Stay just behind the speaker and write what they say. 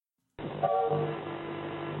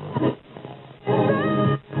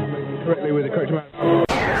Correctly with the correct amount.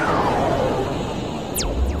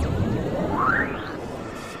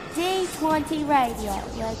 D20 Radio,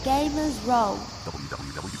 where gamers roll.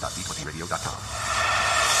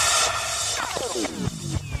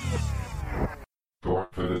 www.d20radio.com.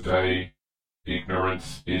 Thought for the day: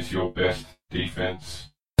 ignorance is your best defense.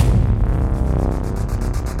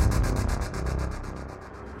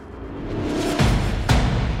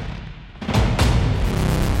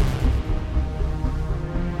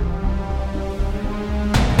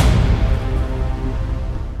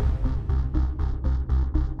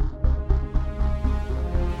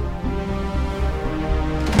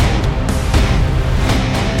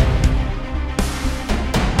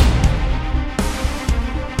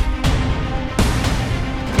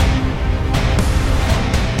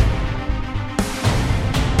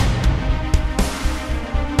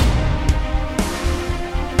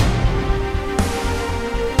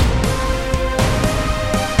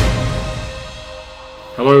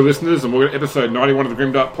 Hello listeners, and welcome to episode 91 of the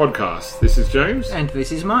Grimdark Podcast. This is James. And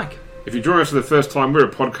this is Mike. If you join us for the first time, we're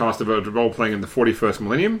a podcast about role-playing in the 41st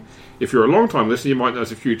millennium. If you're a long-time listener, you might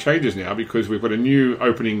notice a few changes now because we've got a new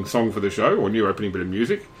opening song for the show, or new opening bit of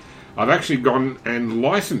music. I've actually gone and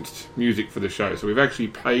licensed music for the show, so we've actually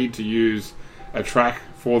paid to use a track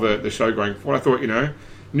for the show going forward. I thought,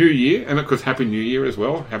 New Year, and of course Happy New Year as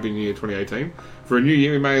well, Happy New Year 2018. For a new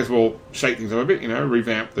year, we may as well shake things up a bit,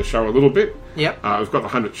 revamp the show a little bit. Yep. We've got the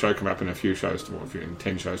 100th show coming up in a few shows, in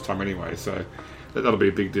 10 shows time anyway, so that'll be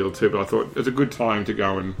a big deal too. But I thought it was a good time to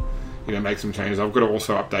go and make some changes. I've got to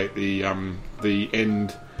also update the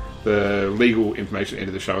legal information end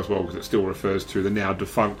of the show as well, because it still refers to the now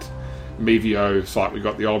defunct Mevio site we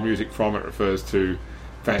got the old music from. It refers to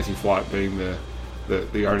Fantasy Flight being the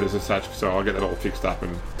owners as such, so I'll get that all fixed up.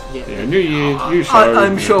 And new year, new show.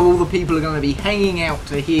 I'm sure all the people are going to be hanging out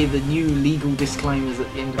to hear the new legal disclaimers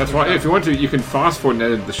at the end of That's the right. show. If you want to, you can fast forward and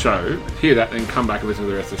edit the show, hear that, and come back and listen to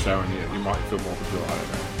the rest of the show, and you might feel more fulfilled. I don't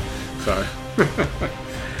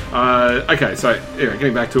know. So, okay. So anyway,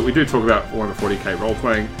 getting back to it, we do talk about Warhammer 40k role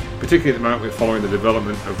playing. Particularly at the moment, we're following the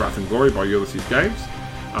development of Wrath and Glory by Ulysses Games.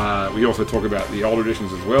 We also talk about the older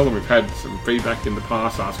editions as well, and we've had some feedback in the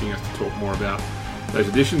past asking us to talk more about those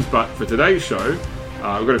editions. But for today's show, we've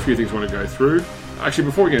got a few things we want to go through. Actually,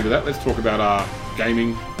 before we get into that, let's talk about our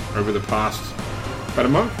gaming over the past about a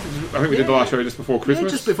month. I think we did the last show just before Christmas.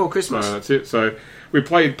 Yeah, just before Christmas. So that's it. So we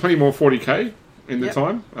played plenty more 40k in the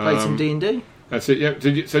time. Played some D&D. That's it. Yeah.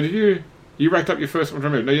 Did you racked up your first one? No,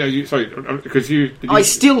 because I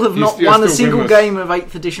still have not won a single game of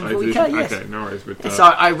 8th edition 40k. Yes. Okay, no worries. But, so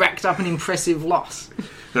I racked up an impressive loss.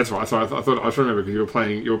 That's right. So I thought I was remember because you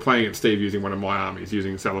were playing at Steve using one of my armies,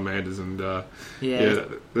 using salamanders, and the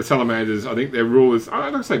salamanders. I think their rule is, I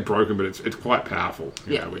don't say broken, but it's quite powerful.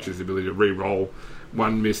 Which is the ability to re-roll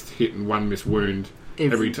one missed hit and one missed wound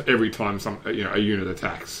every time a unit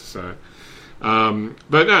attacks. So.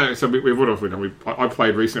 But no, so I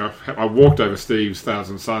played recently. I walked over Steve's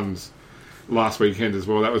Thousand Suns last weekend as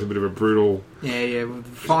well. That was a bit of a brutal. Yeah.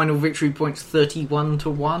 Final victory points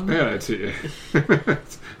 31-1. Yeah, that's it. Yeah.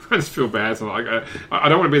 I just feel bad. So I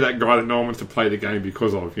don't want to be that guy that no one wants to play the game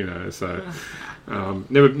because of. So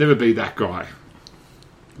never be that guy.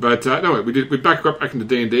 But no, we back into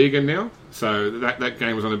D&D again now. So that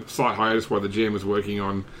game was on a slight hiatus while the GM was working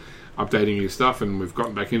on updating his stuff, and we've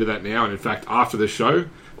gotten back into that now. And in fact, after the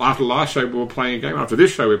last show we were playing a game. After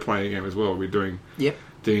this show we're playing a game as well. We're doing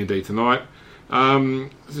D&D tonight. I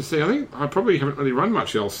think I probably haven't really run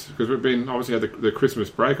much else because we've been obviously had the Christmas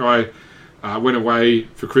break. I went away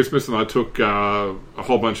for Christmas and I took a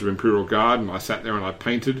whole bunch of Imperial Guard and I sat there and I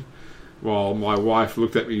painted while my wife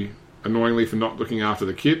looked at me annoyingly for not looking after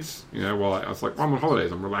the kids. While I was like, I'm on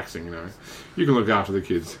holidays, I'm relaxing. You can look after the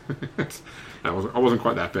kids. I wasn't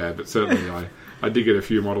quite that bad, but certainly I did get a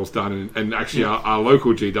few models done. And actually, our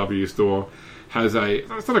local GW store has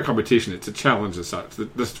it's not a competition; it's a challenge as such.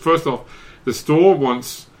 First off, the store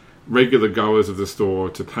wants regular goers of the store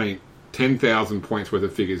to paint 10,000 points worth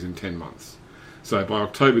of figures in 10 months. So by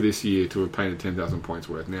October this year, to have painted 10,000 points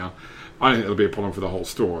worth. Now, I don't think it'll be a problem for the whole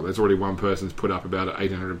store. There's already one person's put up about an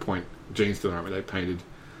 800 point Genestealer army they painted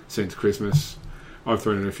since Christmas. I've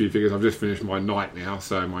thrown in a few figures. I've just finished my Knight now,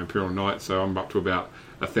 so my Imperial Knight, so I'm up to about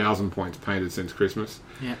 1,000 points painted since Christmas.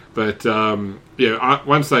 Yeah. But,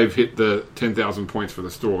 once they've hit the 10,000 points for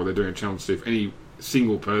the store, they're doing a challenge to see if any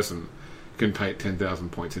single person can paint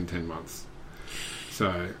 10,000 points in 10 months.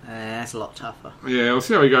 So that's a lot tougher. Yeah, we'll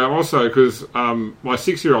see how we go. Also, because my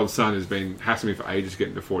 6-year-old son has been hassling me for ages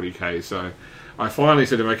getting to 40k, so I finally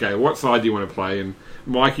said to him, okay, what side do you want to play? And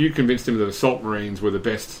Mike, you convinced him that Assault Marines were the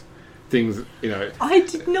best things, you know. I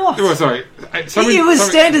did not. Oh, sorry. It was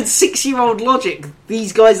standard 6-year-old logic.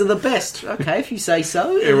 These guys are the best. Okay, if you say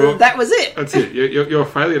so. Yeah, well, that was it. That's it. Your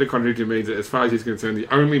failure to contradict means that, as far as he's concerned,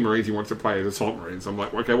 the only Marines he wants to play is Assault Marines. I'm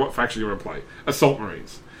like, okay, what faction do you want to play? Assault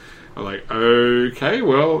Marines. I'm like, okay,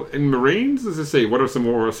 well, in Marines, let's just see, what are some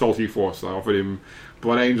more assaulty force? I offered him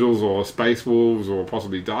Blood Angels or Space Wolves or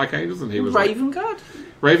possibly Dark Angels, and he was Raven Guard?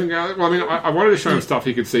 Raven Guard. Well, I mean, I wanted to show him stuff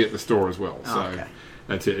he could see at the store as well. So okay.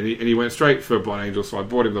 That's it. And he went straight for Blood Angels, so I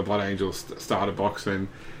bought him the Blood Angels starter box, and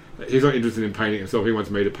he's not interested in painting himself. He wants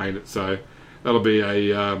me to paint it, so that'll be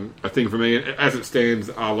a thing for me. And as it stands,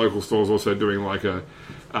 our local store's also doing like a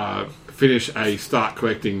finish a start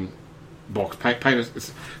collecting box.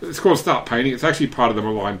 It's called Start Painting. It's actually part of the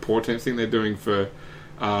Malign Portents thing they're doing for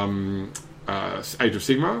Age of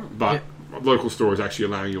Sigmar, but local store is actually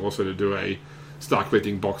allowing you also to do a start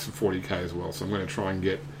collecting box for 40k as well. So I'm going to try and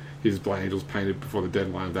get his Blood Angels painted before the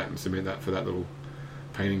deadline of that and submit that for that little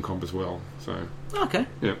painting comp as well. So okay,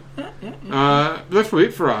 yeah. That's probably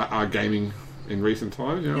it for our gaming in recent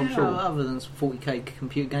times. You know, I'm sure. Other than some 40k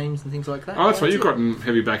computer games and things like that. Oh, that's right. You've gotten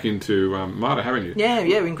heavy back into Marta, haven't you? Yeah.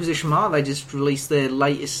 Inquisition Marta. They just released their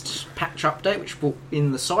latest patch update, which brought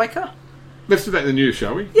in the Psyker. Let's do that in the news,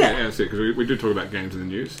 shall we? Yeah, that's it, because we do talk about games in the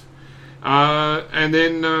news. And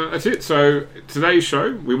then that's it. So today's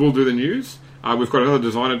show, we will do the news. We've got another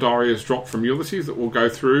designer diary has dropped from Ulysses that we'll go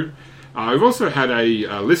through. We've also had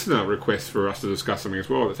a listener request for us to discuss something as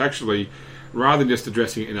well. It's actually, rather than just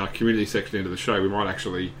addressing it in our community section end of the show, we might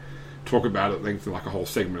actually talk about it at length in like a whole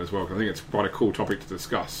segment as well, because I think it's quite a cool topic to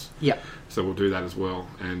discuss. Yeah. So we'll do that as well.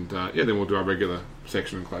 And then we'll do our regular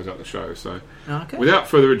section and close out the show. So okay. Without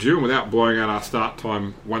further ado, and without blowing out our start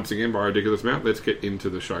time once again by a ridiculous amount, let's get into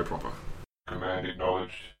the show proper. Command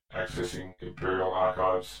acknowledged. Accessing Imperial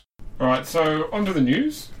Archives. Alright, so on to the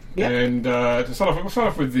news. Yep. And we'll start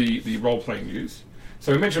off with the role-playing news.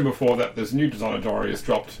 So we mentioned before that there's a new designer diary has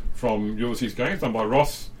dropped from Ulysses Games, done by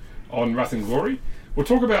Ross on Wrath and Glory. We'll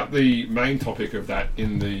talk about the main topic of that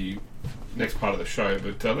in the next part of the show,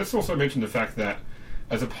 but let's also mention the fact that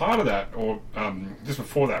as a part of that, or just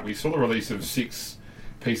before that, we saw the release of 6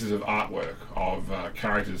 pieces of artwork of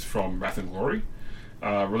characters from Wrath and Glory.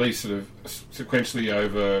 Released sort of sequentially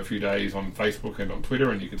over a few days on Facebook and on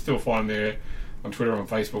Twitter, and you can still find there on Twitter and on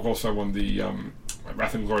Facebook, also on the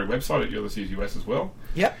Wrath and Glory website at Ulysses US as well.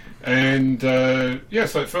 Yep. And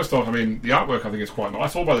so first off, I mean, the artwork I think is quite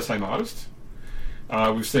nice, all by the same artist.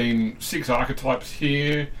 We've seen 6 archetypes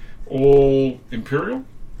here, all Imperial.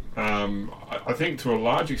 I think to a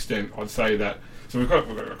large extent, I'd say that. So we've got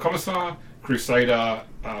a Commissar, Crusader,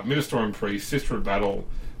 Ministerium Priest, Sister of Battle,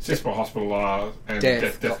 Cispa Hospitaller, and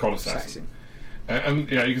Death God Assassin. And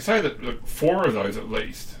you know, you can say that 4 of those at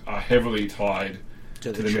least are heavily tied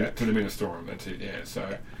to the Ministerium. That's it. Yeah.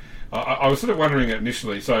 So I was sort of wondering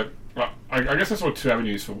initially. So I guess I saw 2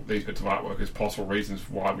 avenues for these bits of artwork as possible reasons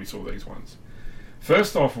why we saw these ones.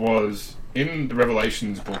 First off was in the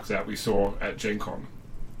Revelations books that we saw at Gen Con,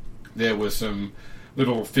 there were some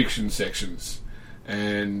little fiction sections,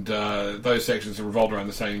 and those sections are revolved around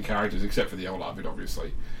the same characters except for the Eldar bit,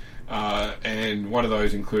 obviously. And one of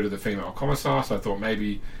those included the female Commissar, so I thought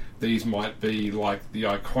maybe these might be like the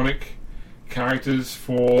iconic characters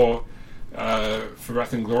for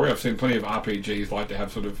Wrath and Glory. I've seen plenty of RPGs like to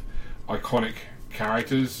have sort of iconic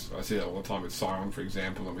characters. I see that all the time with Scion, for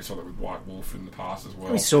example, and we saw that with White Wolf in the past as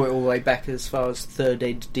well. We saw it all the way back as far as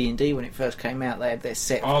 3rd D&D when it first came out. They had their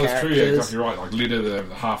set of that's characters. True, yeah, exactly right. Like Litter, the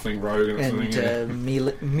halfling rogue and something.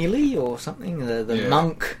 And Millie or something, the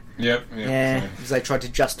monk. Yep. Yeah, because they tried to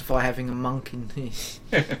justify having a monk in this.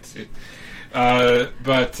 That's it. So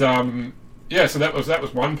that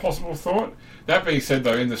was one possible thought. That being said,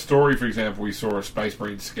 though, in the story, for example, we saw a Space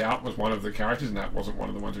Marine Scout was one of the characters, and that wasn't one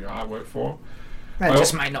of the ones we got artwork for. They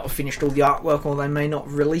just may not have finished all the artwork, or they may not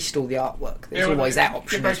have released all the artwork. There's always that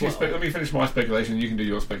option as well. Let me finish my speculation, and you can do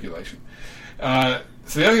your speculation. So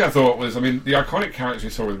the other thing I thought was, I mean, the iconic characters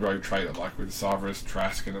we saw with Rogue Trader, like with Sarverus,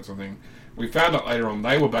 Trask, and that sort of thing, we found out later on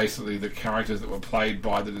they were basically the characters that were played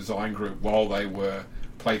by the design group while they were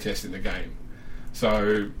playtesting the game.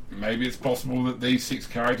 So maybe it's possible that these 6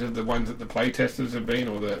 characters are the ones that the playtesters have been,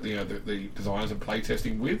 or the designers are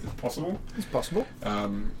playtesting with. It's possible. It's possible. I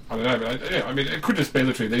don't know, but I mean, it could just be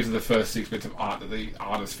literally these are the first 6 bits of art that the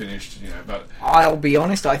artist finished. But I'll be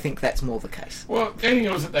honest, I think that's more the case. Well, anything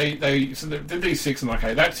else that they did these 6 and like,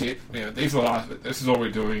 hey, that's it. These are the last. This is all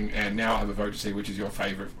we're doing, and now I have a vote to see which is your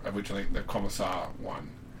favourite. Which I think the Commissar won.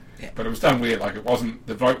 Yeah. But it was done weird. Like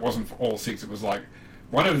the vote wasn't for all 6. It was like,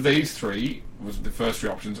 one of these 3 was the first 3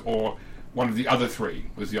 options, or one of the other three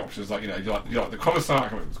was the options. Like, you like the Commissar,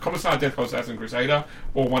 Death Cult, Assassin, Crusader,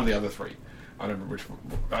 or one of the other three. I don't remember which one.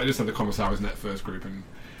 I just know the Commissar was in that first group, and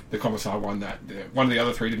the Commissar won that. One of the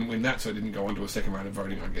other three didn't win that, so it didn't go on to a second round of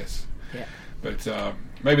voting, I guess. Yeah. But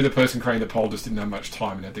maybe the person creating the poll just didn't have much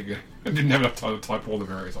time and didn't have enough time to type all the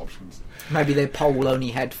various options. Maybe their poll only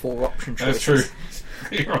had 4 option choices. That's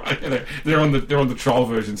true. You're right. Yeah, they're on the trial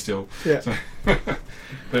version still. Yeah. So,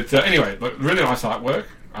 but anyway, really nice artwork.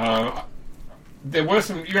 There were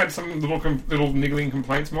you had some little niggling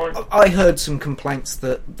complaints, Maury? I heard some complaints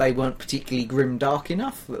that they weren't particularly grim-dark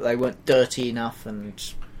enough, that they weren't dirty enough, and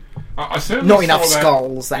I certainly not enough saw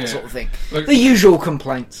skulls, that yeah. sort of thing. Look, the usual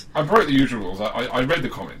complaints. I broke the usual rules. I read the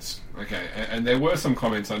comments, okay, and there were some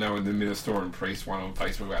comments I know in the Minister and Priest one on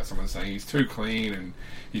Facebook about someone saying he's too clean and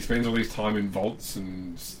he spends all his time in vaults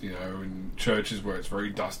and in churches where it's very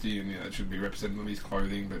dusty and it should be represented on his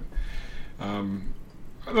clothing, but.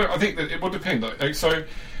 I think that it will depend. So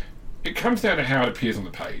it comes down to how it appears on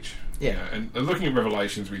the page. Yeah. And looking at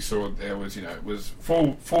Revelations, we saw there was, it was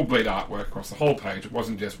full bleed artwork across the whole page. It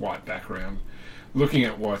wasn't just white background. Looking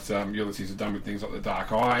at what Ulysses has done with things like the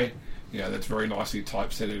Dark Eye, that's very nicely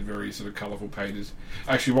typesetted, very sort of colourful pages.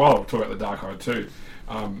 Actually, while I talk about the Dark Eye too,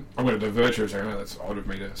 I'm going to diverge here a second. I know that's odd of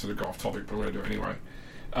me to sort of go off topic, but I'm going to do it anyway.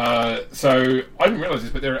 So I didn't realise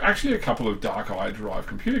this, but there are actually a couple of Dark Eye derived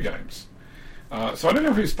computer games. So I don't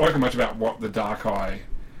know if we've spoken much about what the Dark Eye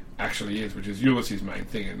actually is, which is Ulysses' main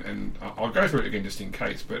thing, and I'll go through it again just in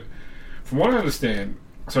case, but from what I understand,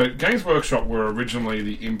 so Games Workshop were originally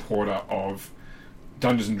the importer of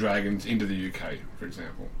Dungeons & Dragons into the UK, for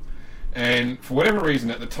example. And for whatever reason,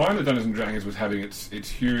 at the time that Dungeons & Dragons was having its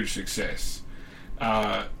huge success,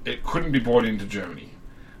 it couldn't be brought into Germany.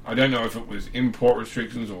 I don't know if it was import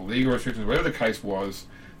restrictions or legal restrictions, whatever the case was,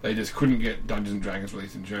 they just couldn't get Dungeons & Dragons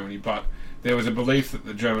released in Germany, but there was a belief that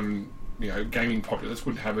the German, gaming populace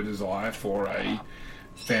would have a desire for a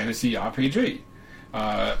fantasy RPG.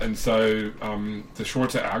 And so the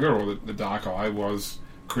Schwarze Auge, or the Dark Eye, was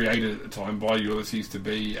created at the time by Ulysses to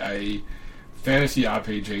be a fantasy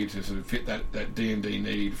RPG to sort of fit that D&D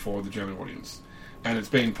need for the German audience. And it's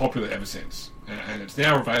been popular ever since. And it's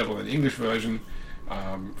now available in the English version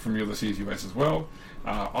from Ulysses US as well.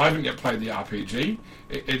 I haven't yet played the RPG.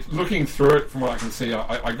 Looking through it, from what I can see,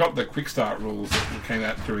 I got the quick start rules that came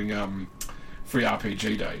out during Free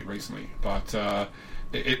RPG Day recently, but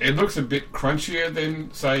it looks a bit crunchier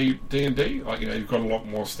than, say, D&D. You've got a lot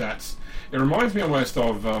more stats. It reminds me almost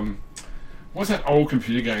of what's that old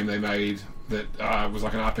computer game they made that was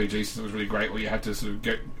like an RPG system that was really great, where you had to sort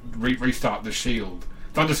of restart the shield.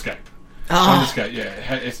 Thunderscape. Thunderscape,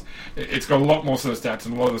 yeah. It's got a lot more sort of stats,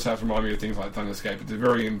 and a lot of the stats remind me of things like Thunderscape. It's a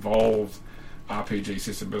very involved RPG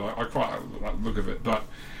system, but I quite like the look of it. But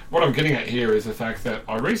what I'm getting at here is the fact that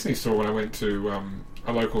I recently saw, when I went to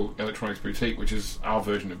a local electronics boutique, which is our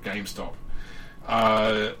version of GameStop,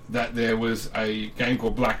 that there was a game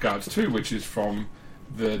called Blackguards 2, which is from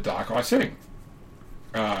the Dark Eye setting.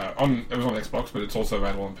 It was on Xbox, but it's also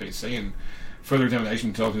available on PC, and further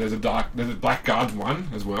examination tells me there's a Blackguards 1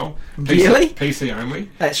 as well. Really? PC only.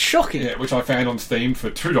 That's shocking. Yeah, which I found on Steam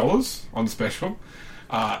for $2 on special.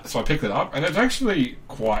 So I picked it up, and it's actually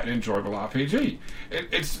quite an enjoyable RPG.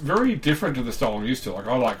 It's very different to the style I'm used to.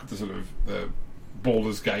 I like the sort of the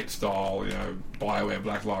Baldur's Gate style, BioWare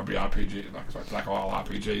Black Library RPG, Black Isle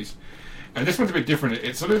RPGs. And this one's a bit different.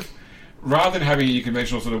 It's sort of, rather than having your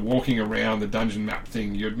conventional sort of walking around the dungeon map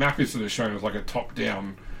thing, your map is sort of shown as like a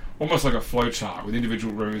top-down, almost like a flowchart, with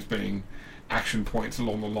individual rooms being action points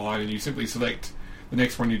along the line, and you simply select the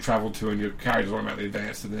next one you travel to, and your characters automatically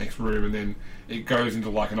advance to the next room, and then it goes into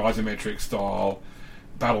like an isometric style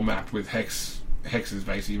battle map with hexes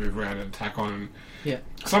basically you move around and attack on. Yeah.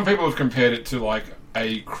 Some people have compared it to like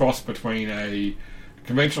a cross between a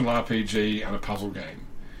conventional RPG and a puzzle game,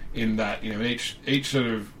 in that in each sort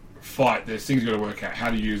of fight there's things you've got to work out: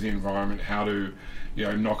 how to use the environment, how to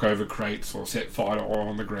knock over crates, or set fire to oil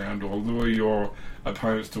on the ground, or lure your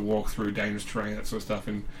opponents to walk through dangerous terrain, that sort of stuff.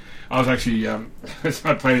 And I was actually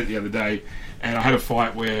I played it the other day, and I had a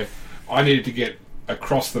fight where I needed to get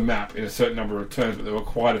across the map in a certain number of turns, but there were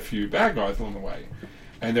quite a few bad guys along the way,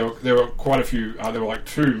 and there were quite a few. There were like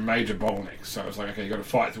 2 major bottlenecks. So I was like, okay, you got to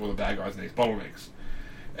fight through all the bad guys in these bottlenecks,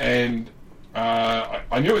 and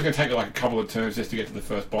I knew it was going to take me like a couple of turns just to get to the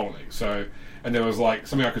first bottleneck. So, and there was like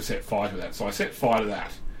something I could set fire to that. So I set fire to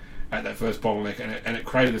that at that first bottleneck, and it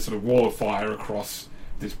created this sort of wall of fire across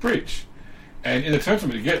this bridge. And in the turn for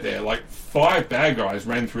me to get there, like 5 bad guys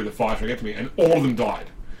ran through the fire to get to me, and all of them died.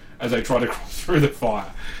 as they try to cross through the fire.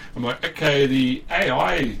 I'm like, okay, the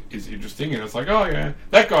AI is interesting, and it's like, oh yeah,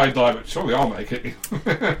 that guy died, but surely I'll make it.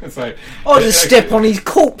 So I'll just step on his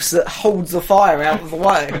corpse that holds the fire out of the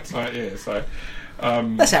way. So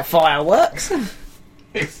That's how fire works.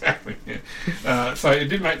 exactly. Yeah. So it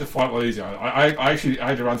did make the fight a lot easier. I actually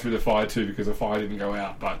had to run through the fire too because the fire didn't go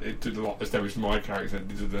out, but it did a lot to establish my character than it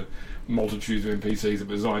did to the multitudes of NPCs that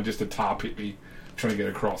were designed just to tar pit me trying to get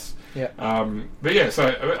across. Yeah. But yeah, so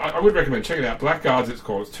I would recommend checking it out. Blackguards, it's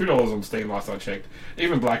called. It's $2 on Steam last I checked.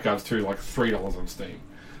 Even Blackguards 2, like $3 on Steam.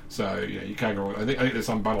 So yeah, you can't go wrong. I think there's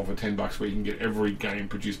some bundle for $10 where you can get every game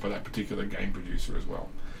produced by that particular game producer as well.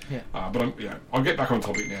 Yeah. But I'll get back on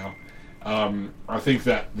topic now. I think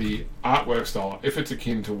that the artwork style, if it's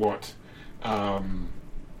akin to what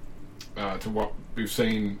we've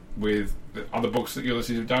seen with the other books that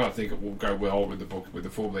Ulysses have done, I think it will go well with the book with the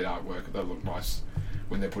full bleed artwork. They'll look nice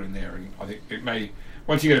when they're put in there, and I think it may,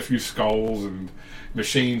 once you get a few skulls and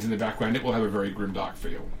machines in the background, it will have a very grimdark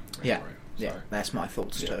feel. Anyway. Yeah, that's my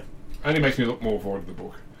thoughts too. Only makes me look more forward to the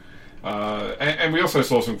book. And we also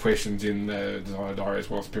saw some questions in the designer diary as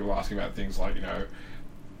well, so people asking about things like,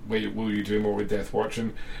 will you do more with Deathwatch?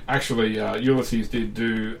 And actually, Ulysses did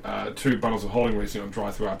do 2 bundles of Holding recently on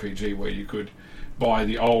Drive-Thru-RPG, where you could buy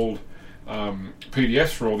the old PDFs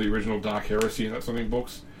for all the original Dark Heresy and that sort of thing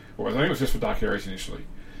books. Or I think it was just for Dark Heresy initially.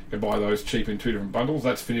 You could buy those cheap in 2 different bundles.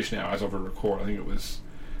 That's finished now as of a record. I think it was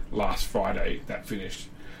last Friday that finished.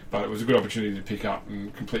 But it was a good opportunity to pick up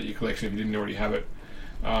and complete your collection if you didn't already have it.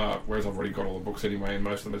 Whereas I've already got all the books anyway, and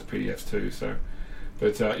most of them as PDFs too. So,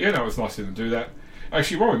 but it was nice of them to do that.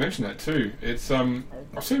 Actually, while we mention that too, it's I've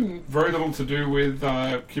seen very little to do with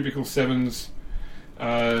Cubicle 7's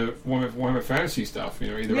Warhammer Fantasy stuff.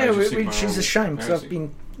 Either Age of Sigmar which is a shame because I've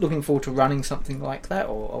been looking forward to running something like that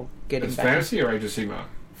or getting it's back. Fantasy or Age of Sigmar?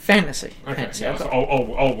 Fantasy. Okay, Fantasy. yeah, so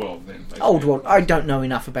old world then. Basically. Old world. I don't know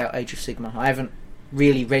enough about Age of Sigmar. I haven't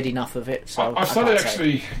really read enough of it. So I started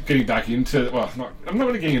actually getting back into. Well, I'm not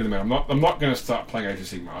really getting into them. I'm not going to start playing Age of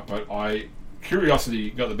Sigmar, but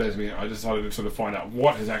curiosity got the best of me. I decided to sort of find out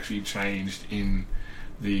what has actually changed in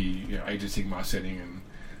the Age of Sigmar setting, and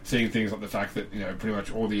seeing things like the fact that pretty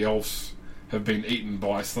much all the elves have been eaten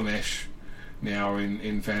by Slaanesh now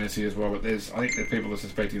in fantasy as well. But I think that people are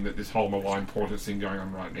suspecting that this whole malign portents thing going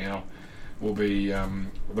on right now will be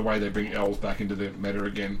the way they bring elves back into the meta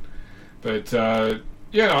again. But I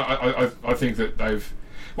think that they've.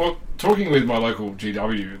 Well, talking with my local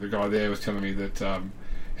GW, the guy there was telling me that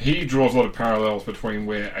he draws a lot of parallels between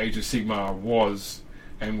where Age of Sigmar was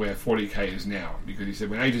and where 40k is now. Because he said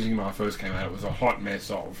when Age of Sigmar first came out, it was a hot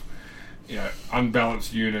mess of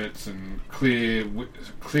unbalanced units and clear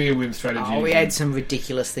win strategies. Oh, we had some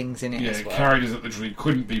ridiculous things in it as well. Characters that literally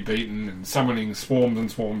couldn't be beaten, and summoning swarms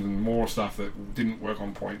and swarms and more stuff that didn't work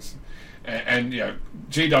on points. And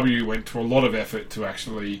GW went to a lot of effort to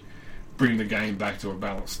actually bring the game back to a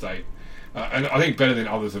balanced state, and I think better than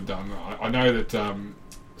others have done. I know that.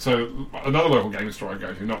 So another local game store I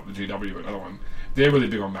go to, not the GW, but another one, they're really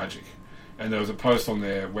big on Magic, and there was a post on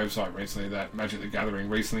their website recently that Magic the Gathering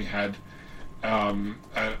recently had an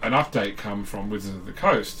update come from Wizards of the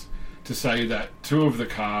Coast to say that 2 of the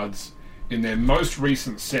cards in their most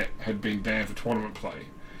recent set had been banned for tournament play,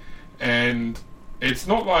 and it's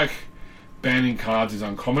not like banning cards is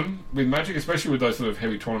uncommon with Magic, especially with those sort of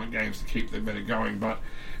heavy tournament games to keep the meta going, but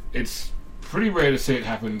it's pretty rare to see it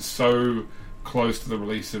happen so close to the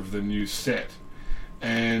release of the new set.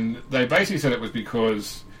 And they basically said it was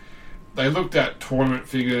because they looked at tournament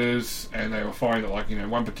figures and they were finding that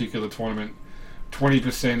one particular tournament,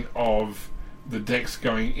 20% of the decks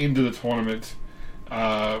going into the tournament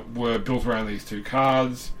were built around these 2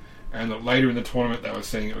 cards, and that later in the tournament they were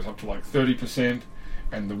seeing it was up to 30%.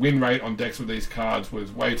 And the win rate on decks with these cards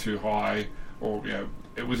was way too high, or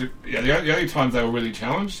it was the only times they were really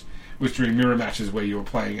challenged was during mirror matches where you were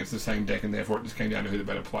playing against the same deck, and therefore it just came down to who the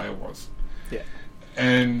better player was. Yeah,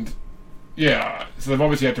 and so they've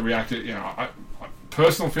obviously had to react to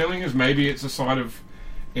personal feeling is maybe it's a sign of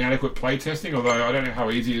inadequate play testing. Although I don't know how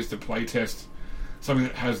easy it is to play test something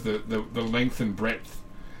that has the length and breadth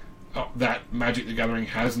that Magic the Gathering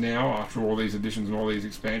has now after all these additions and all these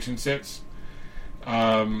expansion sets.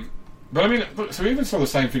 But I mean, so we even saw the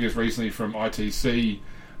same figures recently from ITC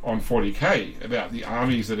on 40k about the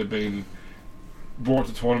armies that have been brought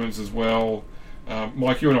to tournaments as well.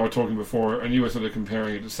 Mike, you and I were talking before, and you were sort of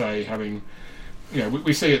comparing it to say having,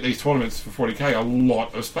 we see at these tournaments for 40k a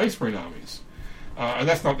lot of Space Marine armies, and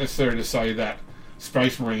that's not necessarily to say that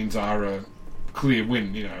Space Marines are a clear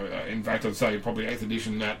win. In fact, I'd say probably 8th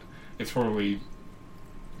edition that it's probably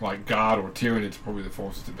like Guard or Tyranid, it's probably the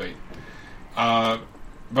forces to beat.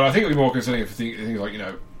 But I think it would be more concerning if things like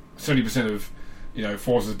 70% of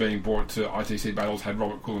forces being brought to ITC battles had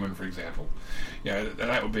Robert Kullerman, for example.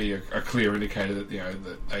 That would be a clear indicator that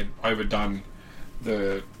that they'd overdone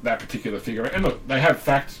that particular figure. And look, they have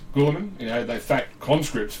fact Guilliman. They fact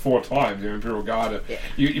conscripts 4 times. Imperial Guard.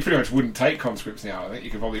 You pretty much wouldn't take conscripts now. I think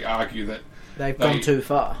you could probably argue that they've gone too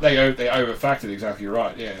far. They over-factored, exactly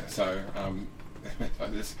right. Yeah. So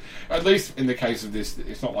at least in the case of this,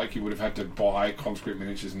 it's not like you would have had to buy conscript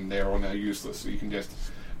miniatures and they're all now useless. So you can just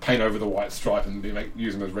paint over the white stripe and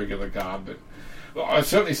use them as regular guard. But I've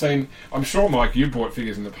certainly seen, I'm sure, Mike, you've bought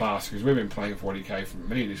figures in the past, because we've been playing 40k for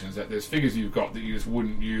many editions, that there's figures you've got that you just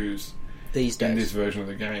wouldn't use these days in this version of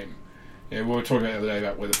the game. We were talking about the other day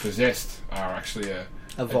about whether Possessed are actually a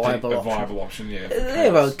viable option. Yeah,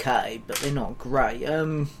 they're okay, but they're not great.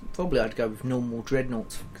 Probably I'd go with normal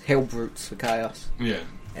Dreadnoughts, Hellbrutes for Chaos. Yeah,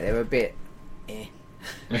 they're a bit...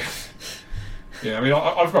 Yeah, I mean,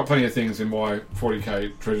 I've got plenty of things in my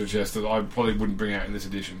 40k treasure chest that I probably wouldn't bring out in this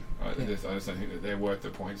edition. I just don't think that they're worth the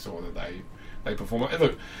points or that they perform. And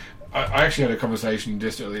look, I actually had a conversation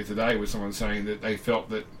just earlier today with someone saying that they felt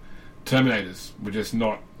that Terminators were just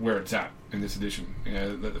not where it's at in this edition.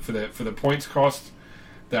 That for the points cost,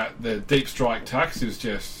 that the deep strike tax is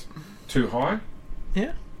just too high.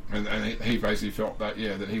 Yeah. And he basically felt that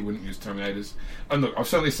he wouldn't use Terminators. And look, I've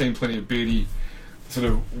certainly seen plenty of beardy sort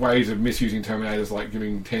of ways of misusing Terminators, like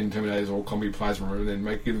giving 10 Terminators all combi plasma and then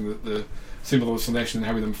giving the symbol of selection and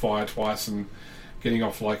having them fire twice and getting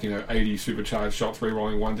off 80 supercharged shots,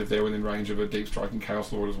 re-rolling ones if they're within range of a deep striking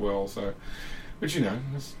Chaos Lord as well. So, which is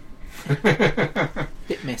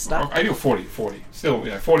bit messed up. 80 or 40. Still,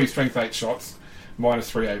 40 strength 8 shots, minus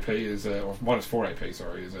 3 AP is or minus 4 AP.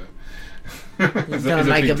 Sorry, is a. It's going to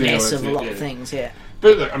make a mess of a lot of things. Yeah.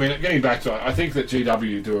 But look, I mean, getting back to it, I think that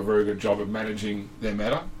GW do a very good job of managing their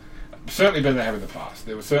meta. Certainly better than they have in the past.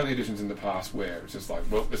 There were certainly editions in the past where it's just like,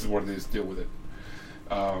 well, this is what it is, deal with it.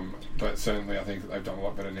 But certainly I think that they've done a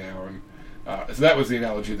lot better now. And so that was the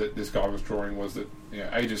analogy that this guy was drawing, was that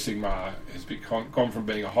Age of Sigmar has gone from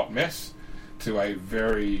being a hot mess to a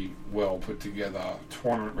very well put together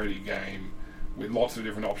tournament-ready game with lots of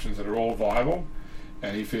different options that are all viable.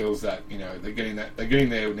 And he feels that they're getting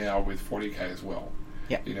there now with 40k as well.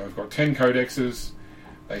 Yeah. We've got 10 codexes.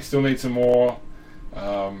 They still need some more.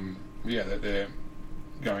 They're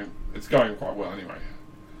going. It's going quite well anyway.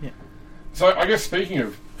 Yeah. So I guess speaking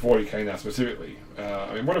of 40k now specifically,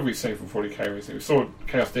 what have we seen from 40k recently? We saw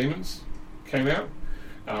Chaos Demons came out.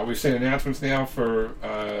 We've seen announcements now for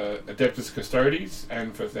Adeptus Custodes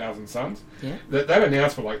and for Thousand Suns. Yeah. That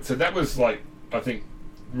announcement, so that was I think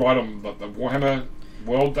right on the Warhammer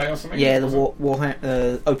World Day or something. Yeah,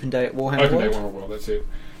 the Open Day at Warhammer Open World. Day Warhammer World, that's it.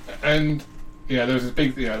 And there was this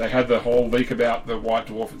big, they had the whole leak about the White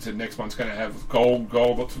Dwarf that said next month's going to have gold,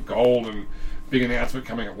 lots of gold, and big announcement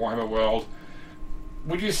coming at Warhammer World.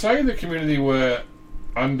 Would you say the community were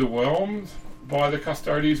underwhelmed by the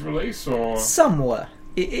Custodes release, or some were?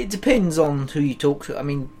 It depends on who you talk to. I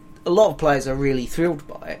mean, a lot of players are really thrilled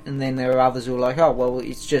by it, and then there are others who are like, oh, well,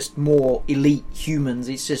 it's just more elite humans,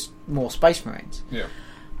 it's just more Space Marines. Yeah.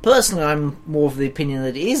 Personally, I'm more of the opinion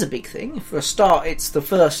that it is a big thing. For a start, it's the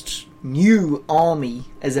first new army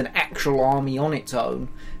as an actual army on its own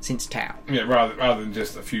since Tau. Yeah, rather than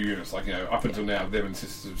just a few units. Up until now, them and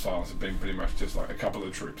Sisters of Silence have been pretty much just a couple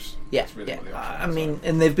of troops. Yeah, That's really what the option I is, mean,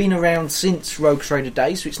 and they've been around since Rogue Trader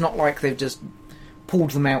days, so it's not like they've just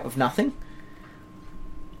pulled them out of nothing.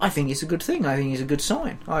 I think it's a good thing. I think it's a good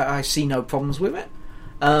sign. I see no problems with it.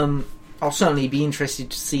 I'll certainly be interested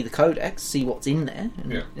to see the codex, see what's in there,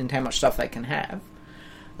 and how much stuff they can have.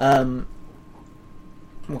 Well,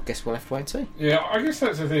 I guess we'll have to wait and see. Yeah, I guess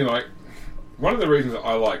that's the thing. One of the reasons that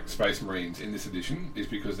I like Space Marines in this edition is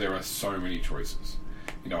because there are so many choices.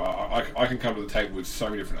 I can come to the table with so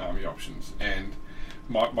many different army options, and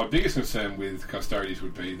my biggest concern with Custodes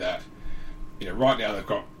would be that, right now they've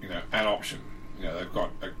got, an option. They've got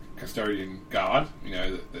a Custodian Guard,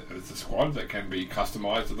 it's a squad that can be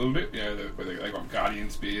customised a little bit, whether they've got Guardian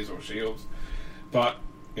Spears or Shields. But,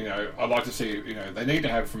 I'd like to see, they need to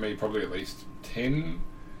have, for me, probably at least 10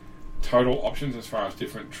 total options as far as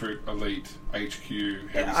different troop, elite,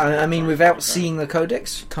 HQ... I mean, without seeing the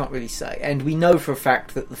codex, can't really say. And we know for a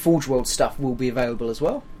fact that the Forge World stuff will be available as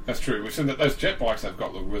well. That's true. We've seen that those jet bikes they've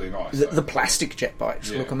got look really nice. The plastic jet bikes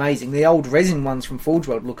look amazing. The old resin ones from Forge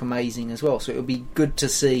World look amazing as well. So it would be good to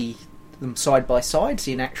see them side by side,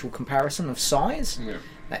 see an actual comparison of size. Yeah.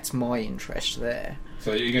 That's my interest there.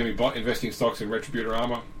 So you're going to be investing stocks in Retributor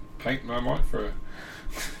armour paint, Mike, for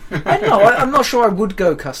I don't know. I'm not sure I would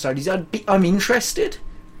go Custodes. I'm interested.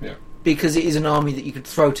 Yeah. because it is an army that you could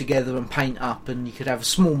throw together and paint up, and you could have a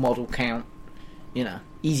small model count. You know,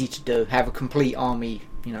 easy to do. Have a complete army.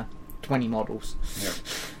 20 models.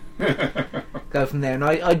 Yeah. Go from there. And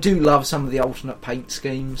I do love some of the alternate paint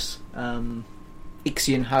schemes.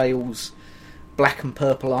 Ixion Hale's black and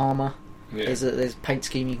purple armour. Yeah. There's a paint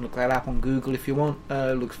scheme, you can look that up on Google if you want.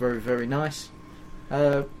 Looks very, very nice.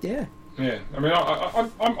 Yeah. Yeah, I mean,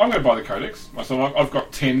 I'm going to buy the Codex myself. I've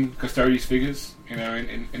got 10 Custodes figures,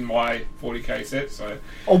 in my 40k set. So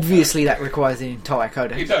obviously, that requires the entire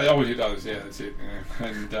Codex. It does, obviously, it does. Yeah, that's it. Yeah.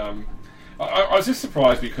 And I was just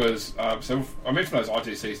surprised because so I mentioned those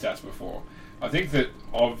ITC stats before. I think that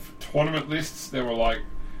of tournament lists, there were like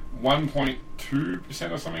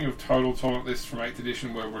 1.2% or something of total tournament lists from 8th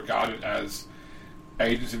edition were regarded as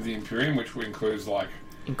Agents of the Imperium, which includes like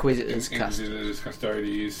Inquisitors,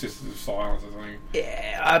 Custodes, Sisters of Silence or something.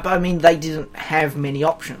 Yeah, but I mean, they didn't have many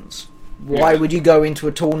options. Why would you go into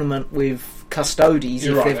a tournament with Custodes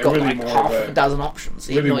if they've got really like half a dozen options?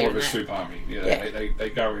 Really more of a soup army. Yeah.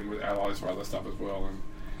 They go in with allies for other stuff as well. And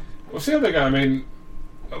we'll see how they go. I mean,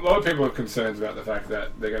 a lot of people have concerns about the fact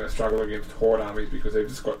that they're going to struggle against Horde armies because they've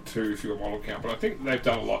just got too few model count. But I think they've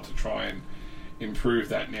done a lot to try and improve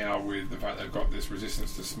that now with the fact they've got this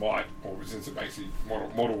resistance to smite, or resistance to basically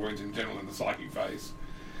mortal wounds in general in the psychic phase.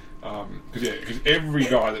 Because every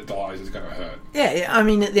guy that dies is going to hurt. Yeah, I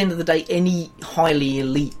mean, at the end of the day, any highly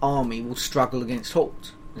elite army will struggle against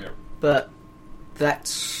Hordes. Yeah. But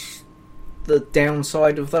that's the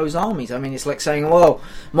downside of those armies. I mean, it's like saying, well,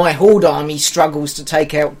 my Horde army struggles to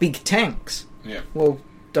take out big tanks. Yeah. Well,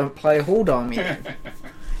 don't play a Horde army then.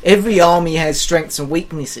 Every army has strengths and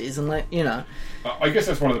weaknesses, and I guess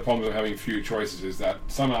that's one of the problems of having few choices, is that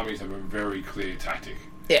some armies have a very clear tactic.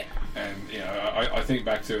 Yeah. And, I think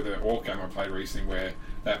back to the Orc game I played recently where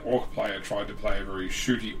that Orc player tried to play a very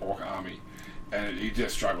shooty Orc army, and he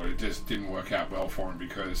just struggled. It just didn't work out well for him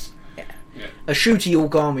because... Yeah. A shooty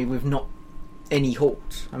Orc army with not any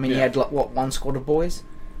Hordes. I mean, he had, one squad of boys?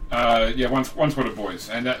 One squad of boys,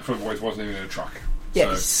 and that squad of boys wasn't even in a truck.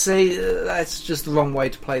 Yeah, see, that's just the wrong way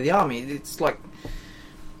to play the army. It's like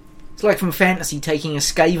from fantasy taking a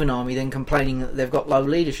Skaven army then complaining that they've got low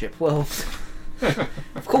leadership. Well,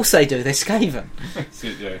 of course they do. They're Skaven. That's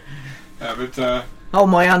it, yeah. Oh,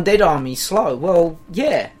 my undead army's slow. Well,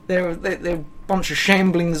 yeah, they're a bunch of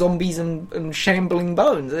shambling zombies and shambling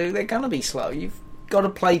bones. They're going to be slow. You've got to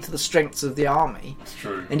play to the strengths of the army. That's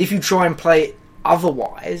true. And if you try and play it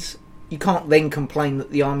otherwise, you can't then complain that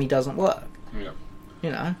the army doesn't work.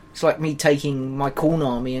 Yeah. It's like me taking my Khorne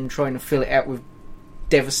army and trying to fill it out with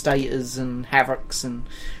Devastators and Havocs and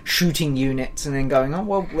shooting units and then going, oh,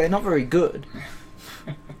 well, they're not very good.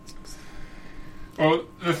 Well,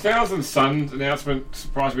 the Thousand Suns announcement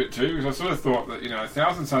surprised me a bit too, because I sort of thought that,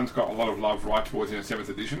 Thousand Suns got a lot of love right towards the end of 7th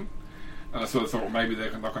edition, and I sort of thought, well, maybe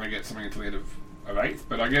they're not going to get something until the end of 8th,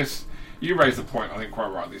 but I guess you raised the point, I think quite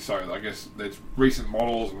rightly so. I guess there's recent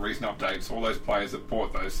models and recent updates, all those players that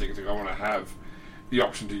bought those things are going to have the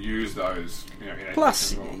option to use those.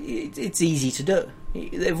 Plus, it's easy to do.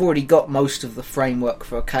 They've already got most of the framework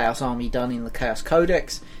for a Chaos Army done in the Chaos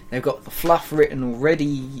Codex. They've got the fluff written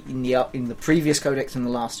already in the previous Codex in the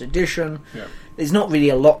last edition. Yeah. There's not really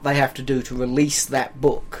a lot they have to do to release that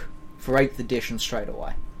book for 8th edition straight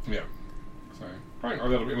away. Yeah. So,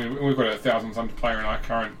 we've got a Thousand Suns player in our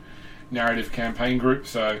current narrative campaign group,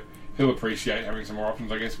 so he'll appreciate having some more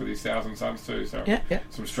options, I guess, with his Thousand Suns too. So,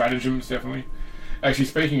 some stratagems, definitely. Actually,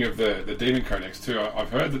 speaking of the Demon Codex too,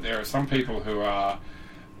 I've heard that there are some people who are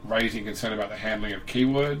raising concern about the handling of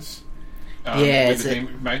keywords.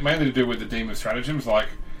 Mainly to do with the demon stratagems, like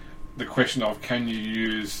the question of can you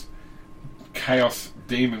use chaos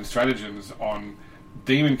demon stratagems on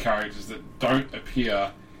demon characters that don't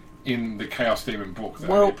appear in the Chaos Demon book.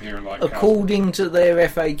 That only appear in, according to their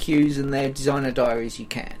FAQs and their designer diaries, you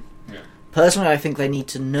can. Personally, I think they need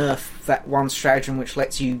to nerf that one stratagem which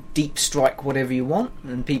lets you deep strike whatever you want,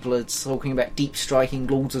 and people are talking about deep striking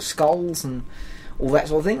Lords of Skulls and all that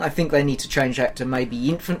sort of thing. I think they need to change that to maybe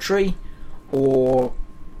infantry or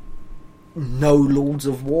no Lords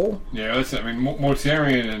of War. Yeah, that's it. I mean,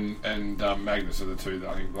 Mortarion and Magnus are the two that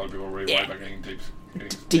I think a lot of people are really worried about getting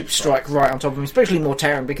deep strike right on top of him, especially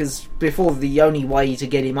Mortarion, because before the only way to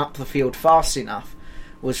get him up the field fast enough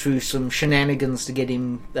was through some shenanigans to get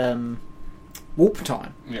him warp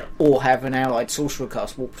time, or have an allied sorcerer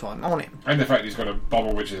cast warp time on him. And the fact he's got a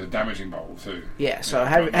bubble which is a damaging bubble too. Yeah, so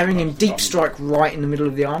having him deep strike right in the middle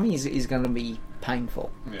of the army is going to be painful.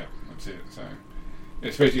 Yeah, that's it. So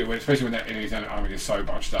especially when that enemy's army is so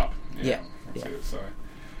bunched up. That's it. So,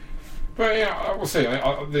 but we'll see.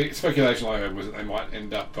 The speculation I heard was that they might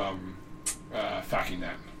end up facking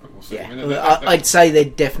that. But we'll see. Yeah, I mean, I'd say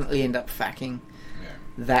they'd definitely end up facking yeah.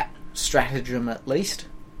 that stratagem at least,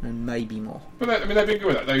 and maybe more. But they've been good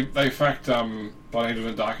with that. They fact Blood Angels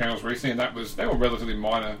and Dark Angels recently, and they were relatively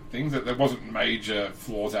minor things. That there wasn't major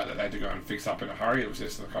flaws out that they had to go and fix up in a hurry. It was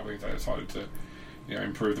just a couple of things they decided to,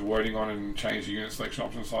 improve the wording on and change the unit selection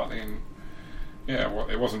option slightly. And yeah,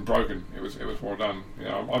 it wasn't broken. It was well done.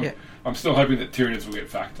 I'm still hoping that Tyranids will get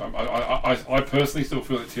fact. I personally still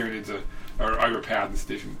feel that Tyranids are overpowered in this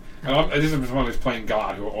edition. And this is one who's playing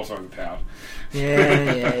guard who are also overpowered.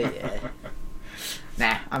 Yeah.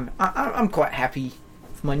 Nah, I'm quite happy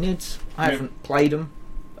with my Nids. I haven't played them.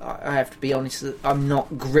 I have to be honest that I'm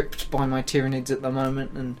not gripped by my Tyranids at the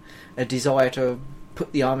moment, and a desire to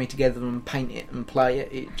put the army together and paint it and play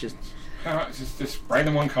it. It just just spray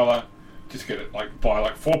them one colour, just get it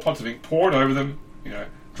buy 4 pots of ink, pour it over them,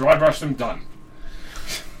 dry brush them, done.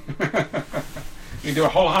 You can do a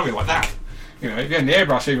whole army like that. If you had an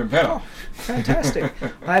airbrush, even better. Oh, fantastic.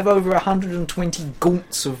 I have over 120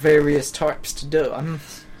 gaunts of various types to do. I'm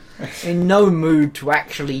in no mood to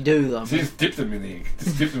actually do them. So just dip them in the ink.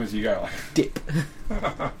 Just dip them as you go. Dip.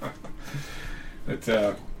 But,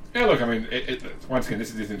 look, I mean, once again,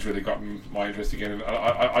 this has really gotten my interest again. And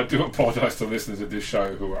I do apologise to listeners of this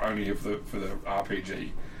show who are only here for the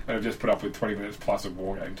RPG and have just put up with 20 minutes plus of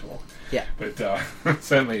wargame talk. Yeah. But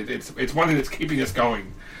certainly, it's one thing that's keeping us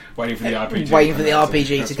going. Waiting for the RPG. Waiting for the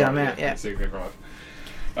RPG to come out, yeah. That's exactly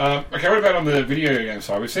right. Okay, what about on the video game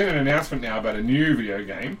side? We've seen an announcement now about a new video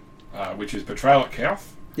game, which is Betrayal at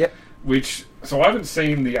Kauth. Yep. So I haven't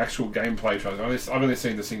seen the actual gameplay trailer. I've only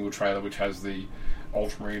seen the single trailer, which has the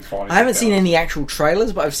Ultramarine fighting. I haven't seen any actual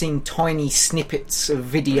trailers, but I've seen tiny snippets of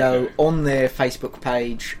video on their Facebook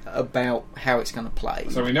page about how it's going to play.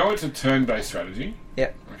 So we know it's a turn-based strategy.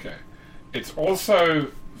 Yep. Okay. It's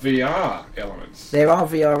also VR elements. There are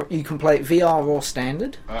VR. You can play it VR or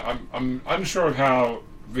standard. I'm unsure of how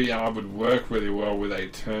VR would work really well with a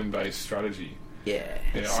turn-based strategy. Yeah.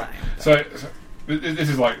 So this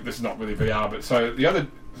is not really VR, but so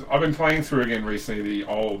I've been playing through again recently the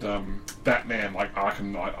old Batman, like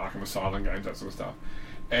Arkham Knight, Arkham Asylum games, that sort of stuff,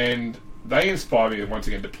 and they inspire me once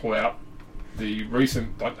again to pull out the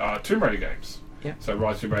recent Tomb Raider games. Yeah. So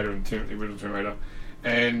Rise of Tomb Raider and the original Tomb Raider.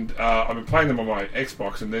 And I've been playing them on my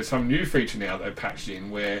Xbox, and there's some new feature now they've patched in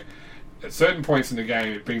where at certain points in the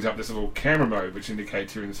game it brings up this little camera mode which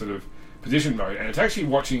indicates you're in sort of position mode, and it's actually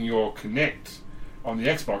watching your Kinect on the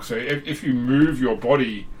Xbox. So if you move your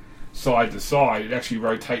body side to side, it actually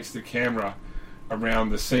rotates the camera around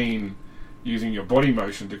the scene using your body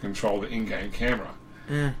motion to control the in-game camera.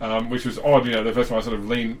 Which was odd. The first time I sort of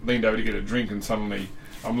leaned over to get a drink, and suddenly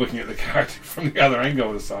I'm looking at the character from the other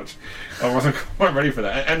angle as such. I wasn't quite ready for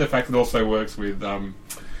that. And the fact that it also works with the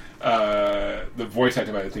voice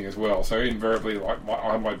activated thing as well. So invariably, I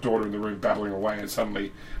have my daughter in the room babbling away, and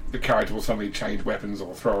suddenly the character will suddenly change weapons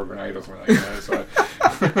or throw a grenade or something like that. So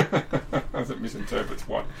as it misinterprets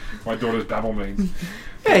what my daughter's babble means.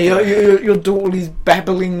 Yeah, your daughter is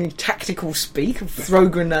babbling tactical speak of throw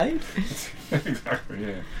grenade. Exactly,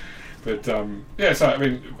 yeah. But, so, I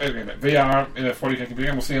mean, again, VR in a 40K computer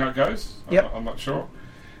game, we'll see how it goes. Yep. I'm not sure.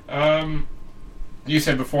 You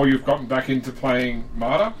said before you've gotten back into playing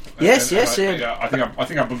Martyr. Yes. I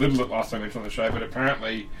think I belittled it last time I mentioned on the show, but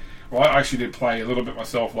apparently, I actually did play a little bit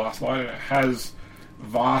myself last night, and it has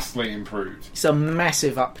vastly improved. It's a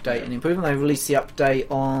massive update and improvement. They released the update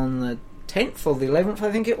on the 10th or the 11th,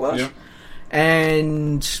 I think it was. Yep.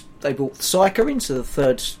 And they brought the Psyker in, so the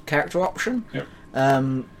third character option. Yep.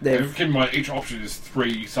 Keep in mind, each option is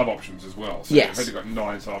 3 sub-options as well. So yes. They've got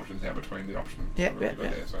 9 sub-options now between the options.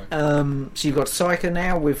 So you've got Psyker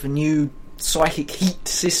now with a new psychic heat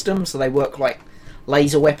system, so they work like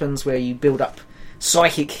laser weapons where you build up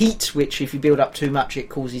psychic heat, which if you build up too much it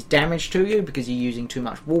causes damage to you because you're using too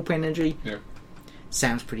much warp energy. Yeah.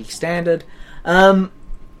 Sounds pretty standard.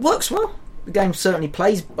 Works well. The game certainly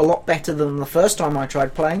plays a lot better than the first time I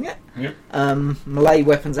tried playing it. Yep. Melee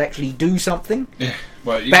weapons actually do something. Yeah.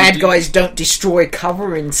 Well, Bad guys don't destroy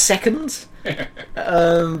cover in seconds.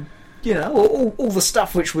 All the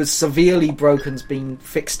stuff which was severely broken's been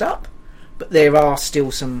fixed up, but there are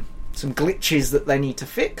still some glitches that they need to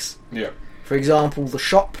fix. Yeah. For example, the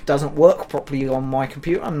shop doesn't work properly on my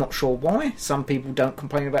computer. I'm not sure why. Some people don't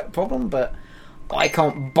complain about the problem, but I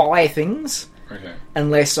can't buy things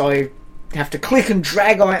unless I have to click and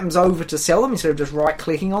drag items over to sell them instead of just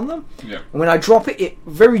right-clicking on them. Yeah. And when I drop it, it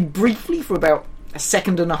very briefly, for about a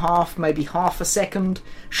second and a half, maybe half a second,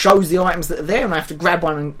 shows the items that are there, and I have to grab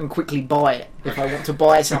one and quickly buy it if I want to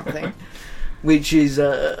buy something, which is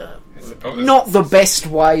not the best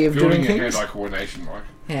way of doing things. Hand-eye coordination, Mike.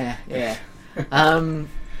 Yeah.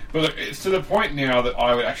 But look, it's to the point now that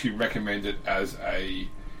I would actually recommend it as a,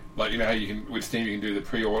 like, you know how you can with Steam you can do the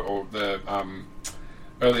pre-order or the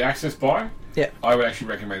early access buy. Yeah. I would actually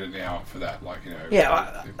recommend it now for that. Like, you know.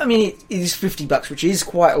 Yeah, I mean, it is $50, which is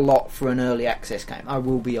quite a lot for an early access game. I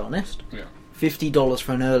will be honest. Yeah. $50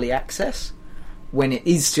 for an early access, when it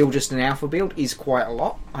is still just an alpha build, is quite a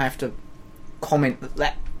lot. I have to comment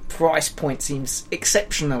that price point seems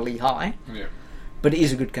exceptionally high. Yeah. But it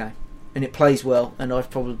is a good game, and it plays well, and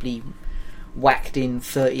I've probably whacked in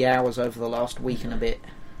 30 hours over the last week and a bit.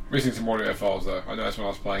 Missing some audio files though. I noticed when I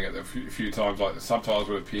was playing it a few times, like the subtitles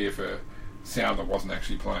would appear for sound that wasn't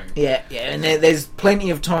actually playing. Yeah, and there's plenty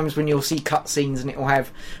of times when you'll see cutscenes and it will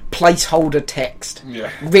have placeholder text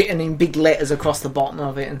written in big letters across the bottom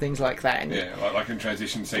of it and things like that. And yeah, like in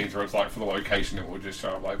transition scenes where it's like for the location it will just show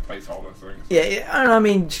up like placeholder things. Yeah, and I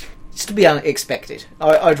mean, it's to be unexpected.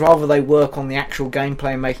 I'd rather they work on the actual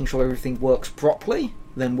gameplay and making sure everything works properly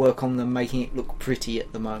than work on them making it look pretty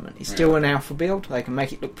at the moment. It's still an alpha build. They can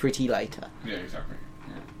make it look pretty later. Yeah, exactly.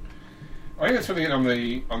 I think that's really it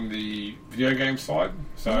on the video game side.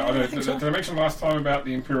 So I don't know, did I mention last time about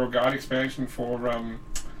the Imperial Guard expansion for which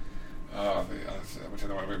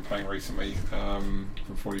other one I've been playing recently from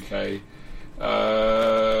 40k?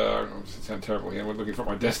 I sound terrible here. We're looking for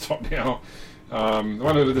my desktop now. The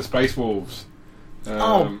one with the Space Wolves.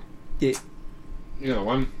 Yeah. You know the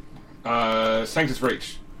one. Sanctus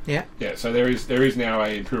Reach. Yeah. Yeah. So there is now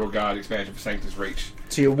a Imperial Guard expansion for Sanctus Reach.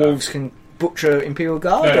 So your wolves can butcher Imperial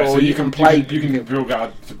Guard, no, or so you can play. You can Imperial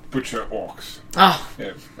Guard to butcher orcs. Ah.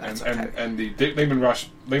 Yeah. That's And the Leman Rush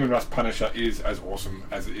Punisher is as awesome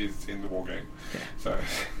as it is in the war game. Yeah. So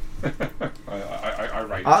I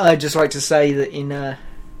rate it. I'd just like to say that in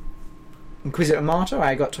Inquisitor Martyr,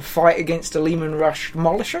 I got to fight against a Leman Rush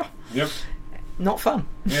Demolisher. Yep. Not fun.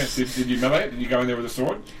 Yeah. Did you melee it? Did you go in there with a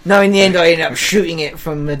sword? No, in the end I ended up shooting it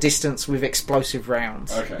from a distance with explosive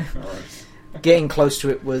rounds. Okay. All right. Getting close to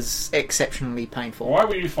it was exceptionally painful. Why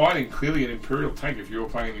were you fighting clearly an Imperial tank if you were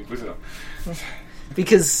playing Inquisitor?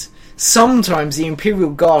 Because sometimes the Imperial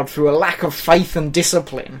Guard, through a lack of faith and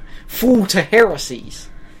discipline, fall to heresies.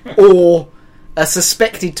 Or are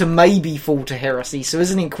suspected to maybe fall to heresy. So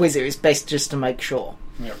as an Inquisitor, it's best just to make sure.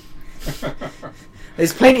 Yep.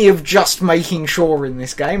 There's plenty of just making sure in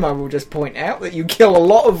this game. I will just point out that you kill a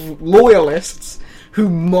lot of loyalists who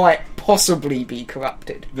might possibly be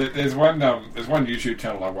corrupted. There's one YouTube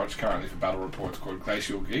channel I watch currently for battle reports called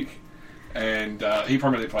Glacial Geek, and he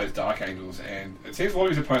primarily plays Dark Angels, and it seems a lot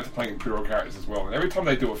of his opponents are playing Imperial characters as well, and every time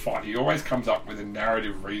they do a fight he always comes up with a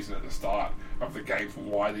narrative reason at the start of the game for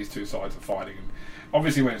why these two sides are fighting. And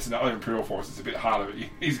obviously when it's another Imperial force it's a bit harder, but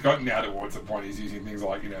he's gotten now towards the point he's using things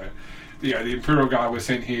like, the Imperial Guard was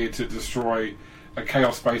sent here to destroy a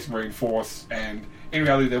Chaos Space Marine force, and in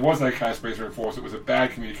reality there was no Chaos Space Marine force, it was a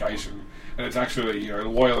bad communication, and it's actually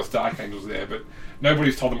loyalist Dark Angels there, but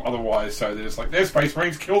nobody's told them otherwise, so they're just like, they're Space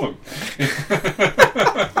Marines, kill them.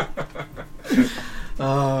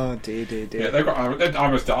 Oh dear. Yeah, they've got armor, their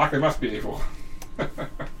armor's dark, they must be evil.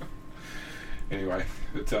 Anyway,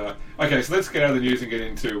 okay, so let's get out of the news and get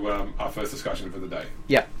into our first discussion for the day.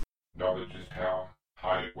 Yeah. Knowledge is power,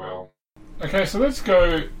 hide it well. Okay, so let's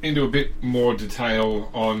go into a bit more detail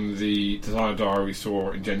on the designer diary we saw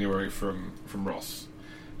in January from Ross.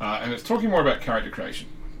 And it's talking more about character creation.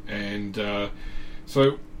 And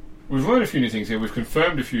so we've learned a few new things here. We've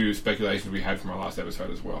confirmed a few speculations we had from our last episode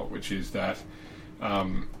as well, which is that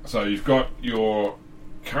so you've got your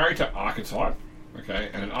character archetype, okay,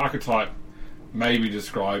 and an archetype may be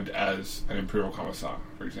described as an Imperial Commissar,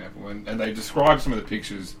 for example. And they described some of the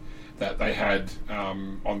pictures that they had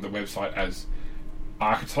on the website as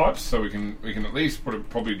archetypes, so we can at least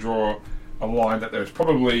probably draw a line that there's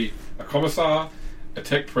probably a Commissar, a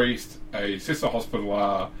Tech Priest, a Sister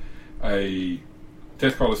Hospitaller, a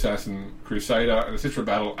Death Cult Assassin, Crusader, and a Sister of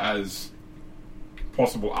Battle as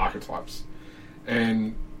possible archetypes.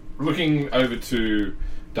 And looking over to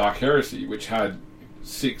Dark Heresy, which had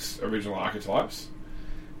 6 original archetypes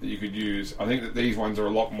that you could use, I think that these ones are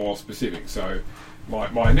a lot more specific. So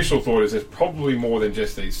my initial thought is there's probably more than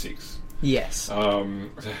just these 6. Yes.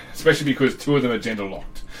 Especially because 2 of them are gender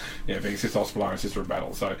locked, being Sister Hospitaller and Sister of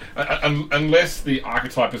Battle. So unless the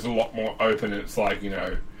archetype is a lot more open and it's like,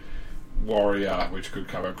 Warrior, which could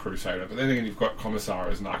cover Crusader, but then again you've got Commissar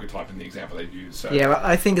as an archetype in the example they've used. So. Yeah,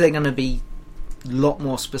 I think they're going to be a lot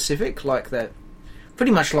more specific, like that.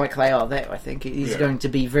 Pretty much like they are there, I think. It is going to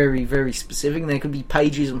be very, very specific, and there could be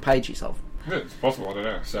pages and pages of. Yeah, it's possible, I don't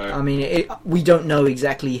know. So I mean, we don't know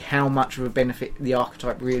exactly how much of a benefit the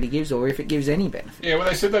archetype really gives, or if it gives any benefit. Yeah, well,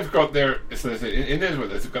 they said they've got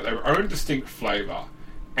they've got their own distinct flavour,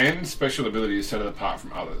 and special abilities set it apart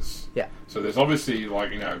from others. Yeah. So there's obviously,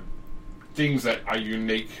 like, things that are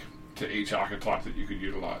unique to each archetype that you could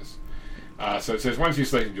utilise. So it says once you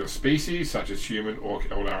selected your species, such as human, orc,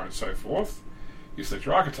 Eldar, and so forth, you select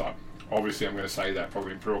your archetype. Obviously, I'm going to say that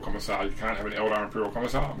probably Imperial Commissar. You can't have an Eldar Imperial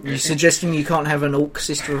Commissar. You're suggesting you can't have an Orc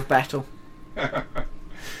Sister of Battle?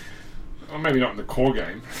 Well, maybe not in the core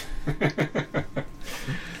game.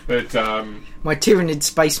 But my Tyranid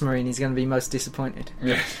Space Marine is going to be most disappointed.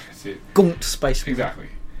 yeah, that's it. Gaunt Space Marine. Exactly.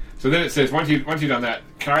 So then it says once you've done that,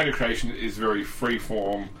 character creation is very free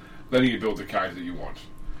form, letting you build the character that you want.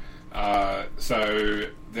 So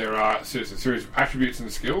there are a series of attributes and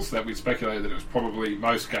skills that we speculated that it was probably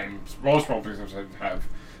most games, most role playing games have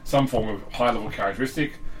some form of high level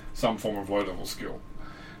characteristic, some form of low level skill.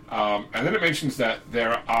 And then it mentions that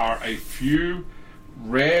there are a few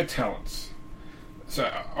rare talents. So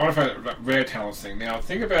I want to find that rare talents thing. Now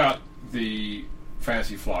think about the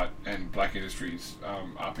Fantasy Flight and Black Industries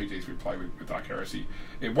RPGs we play with Dark Heresy.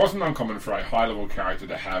 It wasn't uncommon for a high level character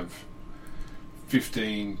to have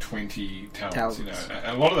 15, 20 talents. And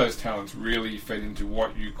a lot of those talents really fed into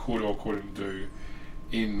what you could or couldn't do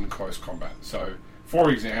in close combat. So, for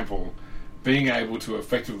example, being able to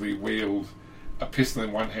effectively wield a pistol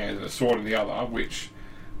in one hand and a sword in the other, which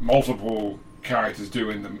multiple characters do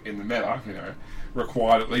in the meta,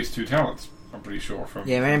 required at least 2 talents. I'm pretty sure from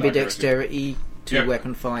ambidexterity, 2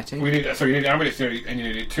 weapon fighting. You need ambidexterity, and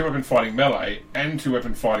you need 2 weapon fighting melee and 2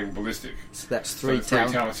 weapon fighting ballistic. So that's 3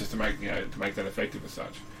 talents just to make that effective as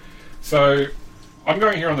such. So I'm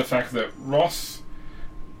going here on the fact that Ross,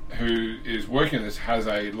 who is working on this, has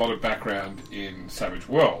a lot of background in Savage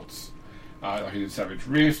Worlds. He did Savage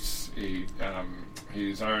Rifts.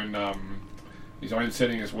 His own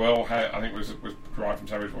setting as well. I think was derived from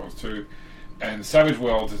Savage Worlds too. And Savage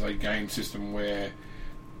Worlds is a game system where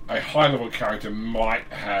a high-level character might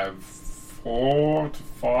have 4 to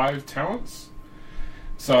 5 talents.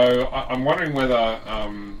 So I'm wondering whether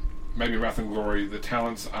maybe Wrath and Glory, the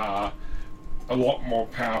talents are a lot more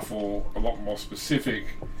powerful, a lot more specific,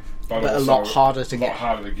 but also a lot harder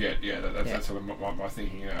to get. Yeah, that's sort of my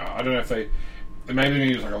thinking. I don't know if they maybe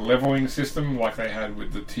use like a leveling system like they had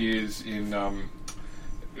with the tiers in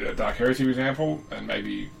Dark Heresy, for example, and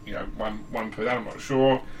maybe one per that. I'm not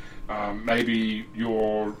sure. Maybe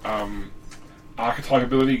your archetype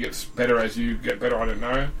ability gets better as you get better. I don't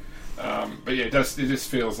know, but yeah, it just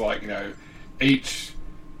feels like each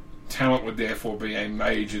talent would therefore be a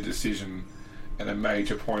major decision and a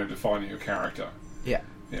major point of defining your character. Yeah.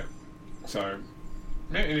 So,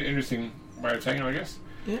 interesting way of taking it, I guess.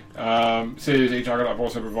 Yeah. Says each archetype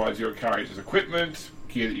also provides your character's equipment,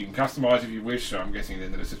 gear that you can customise if you wish. So I'm guessing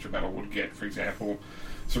then that a Sister of Battle would get, for example,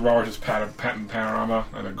 Sororitas pattern power armor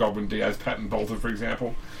and a Goblin Diaz pattern bolter, for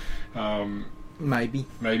example. Maybe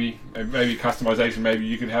customization. Maybe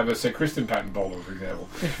you could have a St. Kristen pattern bolter, for example.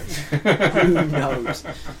 Who knows?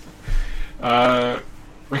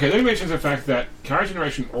 Okay, then he mentions the fact that character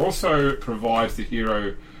generation also provides the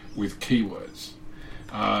hero with keywords.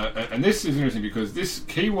 And this is interesting because this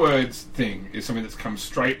keywords thing is something that's come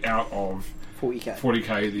straight out of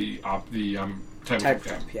 40k, the tabletop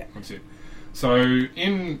game. Yeah. That's it. So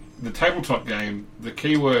in the tabletop game, the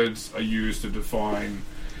keywords are used to define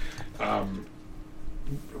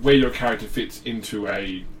where your character fits into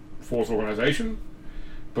a force organisation,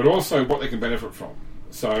 but also what they can benefit from.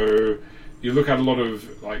 So you look at a lot of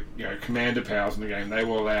commander powers in the game. They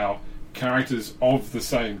will allow characters of the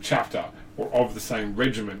same chapter or of the same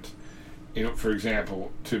regiment, for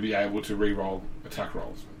example, to be able to re-roll attack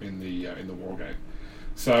rolls in the war game.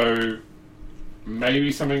 So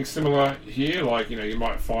maybe something similar here, you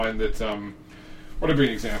might find that. What would be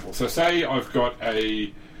an example? So say I've got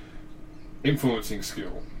a influencing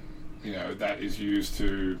skill, that is used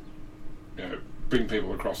to, bring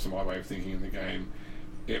people across to my way of thinking in the game.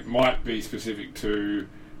 It might be specific to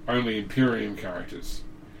only Imperium characters.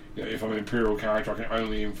 If I'm an Imperial character, I can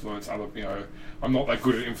only influence other. I'm not that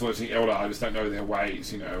good at influencing Eldar. I just don't know their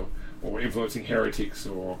ways. Or influencing heretics,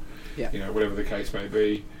 or whatever the case may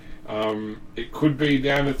be. It could be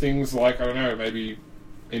down to things like, I don't know, maybe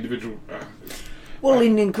individual.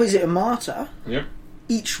 In Inquisitor Martyr, yep,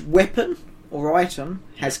 each weapon or item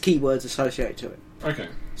has keywords associated to it. Okay.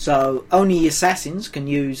 So only assassins can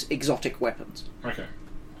use exotic weapons. Okay.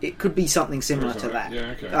 It could be something similar to that.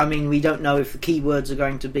 Yeah, okay. I mean, we don't know if the keywords are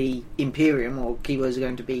going to be Imperium or keywords are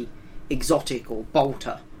going to be exotic or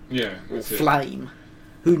bolter. Yeah, or flame.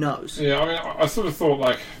 Who knows? Yeah, I mean, I sort of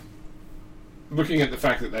thought, looking at the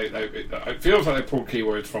fact that it feels like they pulled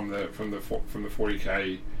keywords from the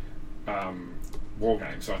 40k war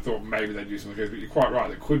game. So I thought maybe they'd use some of those. But you're quite right.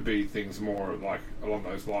 There could be things more like along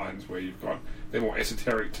those lines where you've got they're more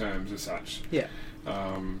esoteric terms as such. Yeah.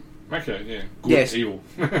 Okay. Yeah. Good. Yes. Evil.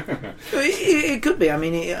 It could be. I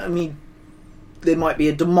mean, there might be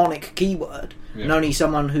a demonic keyword, and only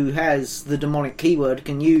someone who has the demonic keyword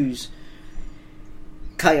can use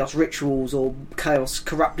chaos rituals or chaos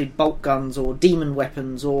corrupted bolt guns or demon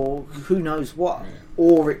weapons or who knows what. Yeah.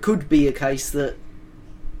 Or it could be a case that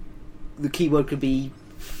the keyword could be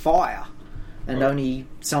fire, and only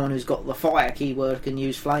someone who's got the fire keyword can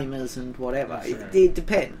use flamers and whatever. It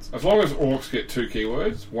depends. As long as orcs get 2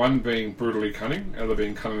 keywords, one being brutally cunning, other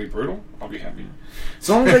being cunningly brutal, I'll be happy. As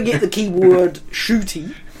long as they get the keyword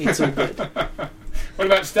shooty, it's all good. What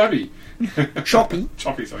about stabby? Choppy.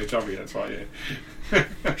 Choppy, that's right, yeah.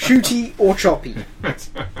 Shooty or choppy. And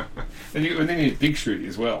then you need big shooty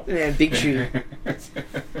as well. Yeah, big shooty.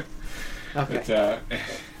 Okay.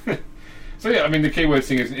 So yeah, I mean the keywords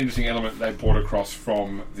thing is an interesting element they brought across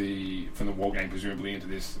from the war game, presumably into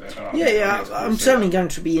this. I'm certainly going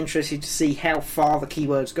to be interested to see how far the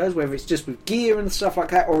keywords goes, whether it's just with gear and stuff like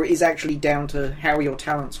that, or it is actually down to how your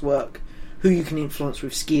talents work, who you can influence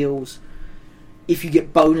with skills, if you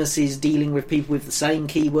get bonuses dealing with people with the same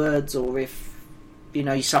keywords, or if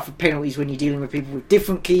you suffer penalties when you're dealing with people with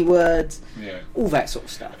different keywords. Yeah, all that sort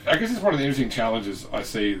of stuff. I guess it's one of the interesting challenges I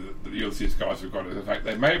see that the Ulysses guys have got is the fact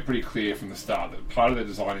they made it pretty clear from the start that part of their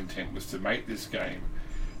design intent was to make this game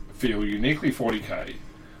feel uniquely 40k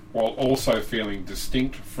while also feeling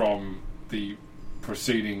distinct from the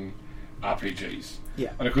preceding RPGs.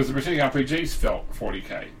 Yeah, and of course the preceding RPGs felt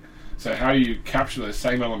 40k. So how do you capture those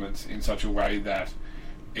same elements in such a way that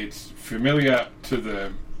it's familiar to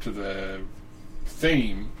the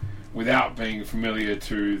theme without being familiar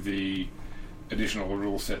to the additional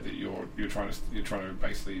rule set that you're trying to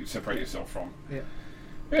basically separate yourself from.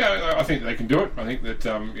 Yeah, I think they can do it. I think that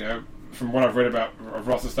from what I've read about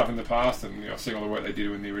Ross's stuff in the past, and seeing all the work they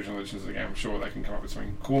did in the original editions of the game, I'm sure they can come up with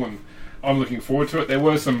something cool, and I'm looking forward to it. There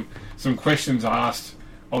were some questions asked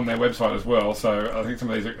on their website as well, so I think some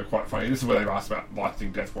of these are quite funny. This is where they've asked about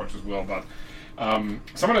Lightning Deathwatch as well, but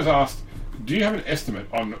someone has asked, do you have an estimate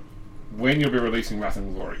on when you'll be releasing Wrath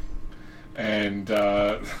and Glory? And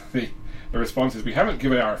the response is, we haven't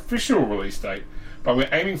given our official release date, but we're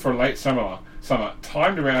aiming for late summer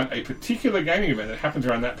timed around a particular gaming event that happens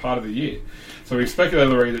around that part of the year. So we've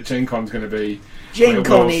speculated already that Gen Con's going to be Gen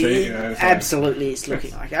Con. Absolutely, it's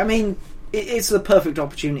looking like. I mean, it's the perfect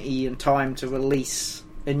opportunity and time to release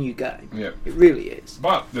a new game. Yeah, it really is.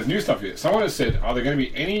 But there's new stuff here. Someone has said, are there going to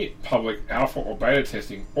be any public alpha or beta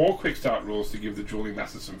testing or quick start rules to give the dueling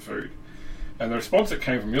masses some food? And the response that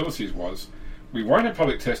came from Ulysses was, we won't have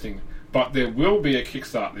public testing, but there will be a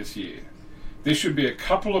kickstart this year. This should be a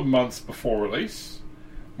couple of months before release.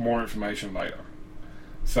 More information later.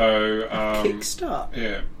 So kickstart.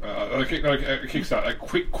 Yeah, a kickstart, a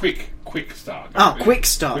quick start. Oh, quick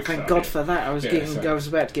start! Thank God for that. I was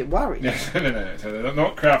about to get worried. No. So they're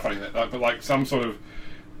not crowdfunding that, but like some sort of,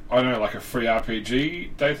 I don't know, like a free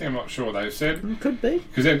RPG day thing. I'm not sure. They've said could be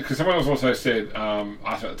because someone else also said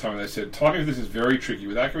after at the time they said timing of this is very tricky.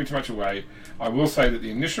 Without giving too much away, I will say that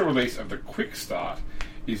the initial release of the quick start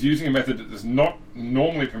is using a method that does not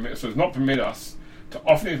normally does not permit us to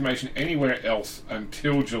offer the information anywhere else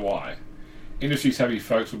until July. Industry savvy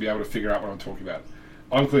folks will be able to figure out what I'm talking about.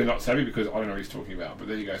 I'm clearly not savvy because I don't know what he's talking about, but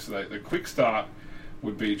there you go. So the quick start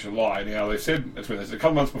would be July. Now they said that's when there's a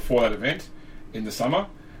couple months before that event in the summer.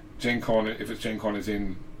 Gen Con, if it's Gen Con, is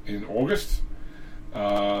in August.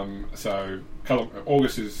 So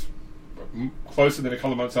August is closer than a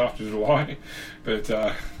couple of months after July, but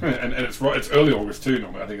and it's early August too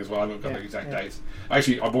normally, I think, as well. I haven't got the exact dates.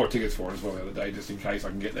 Actually, I bought tickets for it as well the other day just in case I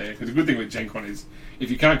can get there, because the good thing with Gen Con is if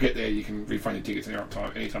you can't get there you can refund your tickets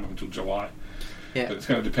anytime up until July. But it's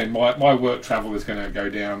going to depend. My work travel is going to go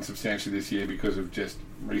down substantially this year because of just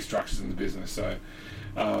restructures in the business, so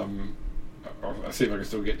I'll see if I can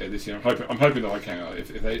still get there this year. I'm hoping that I can.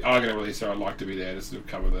 If they are going to release it, I'd like to be there to sort of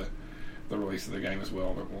cover the release of the game as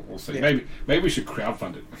well, but we'll see. Maybe we should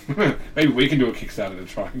crowdfund it. Maybe we can do a Kickstarter to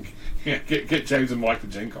try and get James and Mike to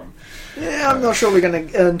Gen Con. Yeah, I'm not sure we're going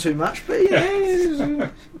to earn too much, but it's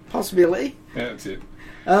a possibility. Yeah, that's it.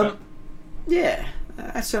 Yeah,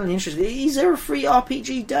 that's certainly interesting. Is there a free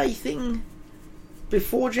RPG day thing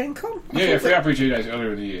before Gen Con? Yeah, free RPG days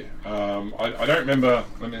earlier in the year. I don't remember.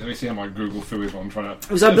 Let me see how my Google foo is while I'm trying to.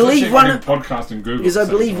 Because I believe one of podcast and Google. Because I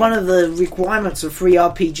believe one of the requirements of free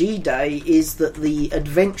RPG day is that the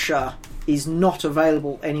adventure is not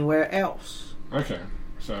available anywhere else. Okay,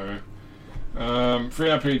 so free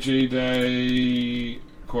RPG day,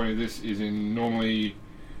 according to this, is in normally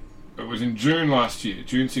it was in June last year,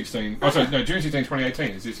 June 16. Oh, sorry, no, June 16,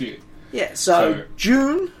 2018 is this year. Yeah, so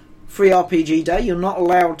June, Free RPG Day. You're not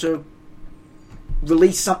allowed to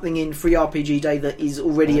release something in Free RPG Day that is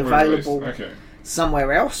already available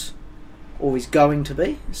somewhere else, or is going to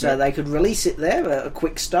be. So they could release it there, a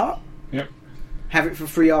quick start. Yep. Have it for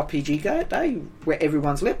Free RPG Day, where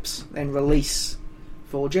everyone's lips, then release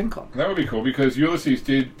for Gen Con. That would be cool, because Ulysses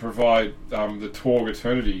did provide the Torg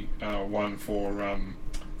Eternity one for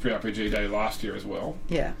Free RPG Day last year as well.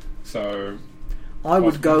 Yeah. So I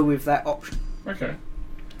would go with that option. Okay.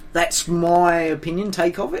 That's my opinion,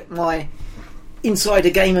 take of it. My insider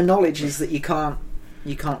gamer knowledge is that you can't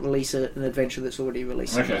release an adventure that's already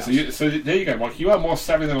released. Okay, so there you go, Mike. You are more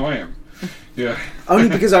savvy than I am. Yeah. Only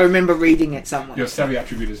because I remember reading it somewhere. Your savvy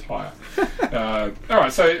attribute is higher.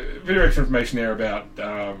 Alright, so a bit of extra information there about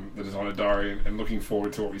the Designer Diary, and looking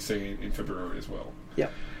forward to what we see in February as well.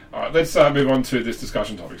 Yep. Alright, let's move on to this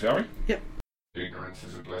discussion topic, shall we? Yep. Ignorance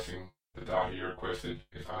is a blessing. The data you requested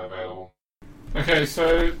is unavailable. Okay,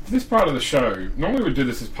 so this part of the show, normally we do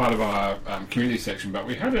this as part of our community section, but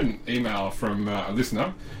we had an email from a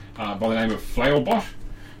listener by the name of Flailbot,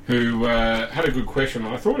 who had a good question,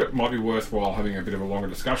 and I thought it might be worthwhile having a bit of a longer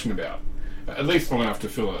discussion about, at least long enough to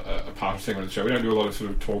fill a part of segment of the show. We don't do a lot of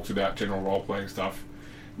sort of talks about general role-playing stuff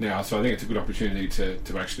now, so I think it's a good opportunity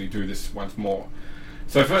to actually do this once more.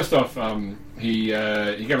 So first off, he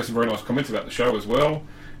gave us some very nice comments about the show as well,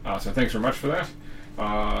 so thanks very much for that.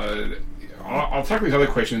 I'll tackle his other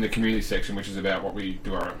question in the community section, which is about what we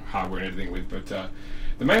do our hardware and everything with, but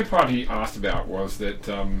the main part he asked about was that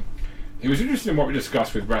he was interested in what we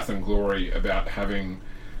discussed with Wrath and Glory about having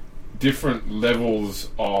different levels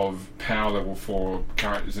of power level for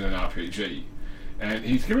characters in an RPG. And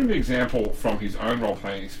he's given an example from his own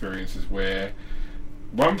role-playing experiences where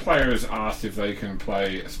one player is asked if they can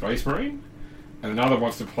play a Space Marine, and another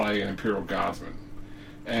wants to play an Imperial Guardsman.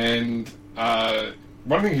 And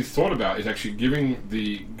one thing he's thought about is actually giving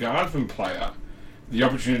the Guardsman player the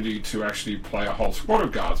opportunity to actually play a whole squad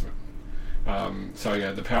of Guardsmen.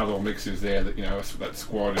 So the power level mix is there, that that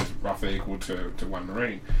squad is roughly equal to one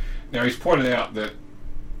Marine. Now he's pointed out that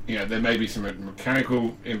there may be some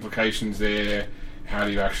mechanical implications there. How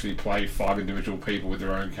do you actually play 5 individual people with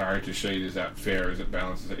their own character sheet? Is that fair? Is it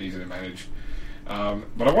balanced? Is it easy to manage?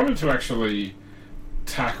 But I wanted to actually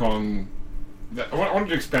tack on that. I wanted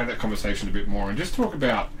to expand that conversation a bit more and just talk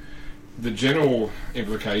about the general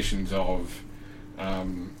implications of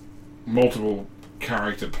multiple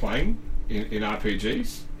character playing in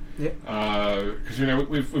RPGs. Because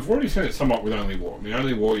we've already seen it somewhat with Only War. I mean,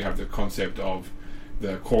 Only War, you have the concept of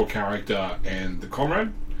the core character and the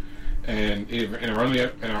comrade. And in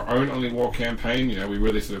our own Only War campaign, we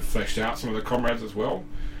really sort of fleshed out some of the comrades as well.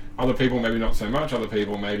 Other people maybe not so much. Other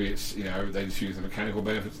people maybe it's they just use the mechanical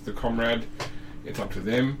benefits of the comrade. It's up to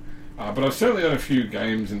them. But I've certainly done a few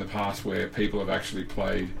games in the past where people have actually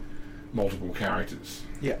played multiple characters.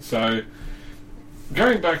 Yeah. So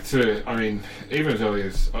going back to, even as early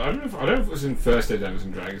as I don't know if it was in first Ed Dungeons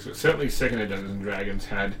and Dragons, but certainly second Ed Dungeons and Dragons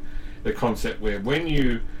had the concept where when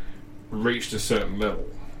you reached a certain level,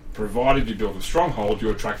 provided you built a stronghold, you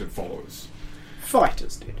attracted followers.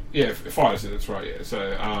 Fighters did. Yeah, fighters did. That's right. Yeah. So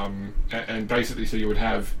and basically, so you would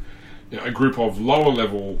have a group of lower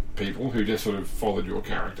level people who just sort of followed your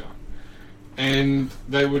character, and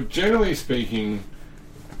they were generally speaking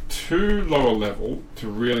too lower level to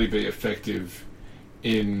really be effective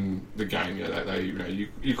in the game.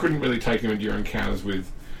 You couldn't really take them into your encounters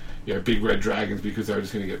with big red dragons because they were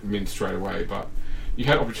just going to get minced straight away. But you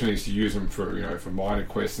had opportunities to use them for minor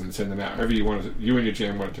quests and send them out however you wanted. You and your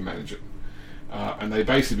GM wanted to manage it, and they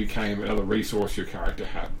basically became another resource your character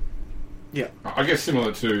had. Yeah, I guess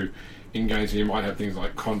similar to in games you might have things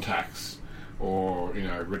like contacts or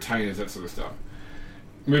retainers, that sort of stuff.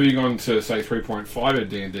 Moving on to say 3.5 at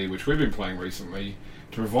D&D, which we've been playing recently,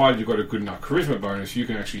 to provide you've got a good enough charisma bonus, you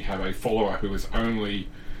can actually have a follower who is only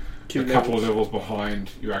a couple of levels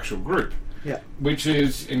behind your actual group. Yeah. Which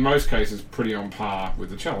is, in most cases, pretty on par with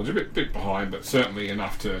the challenge. A bit behind, but certainly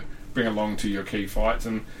enough to bring along to your key fights.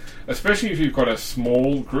 And especially if you've got a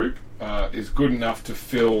small group, is good enough to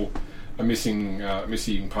fill a missing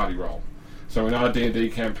party role. So in our D&D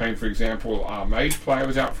campaign, for example, our mage player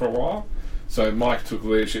was out for a while. So Mike took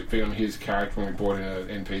leadership on his character when we brought in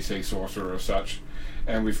an NPC sorcerer or such.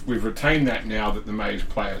 And we've retained that now that the mage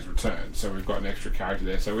player has returned. So we've got an extra character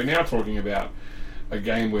there. So we're now talking about a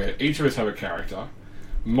game where each of us have a character,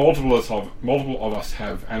 multiple of us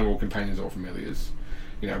have animal companions or familiars.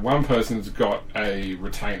 One person's got a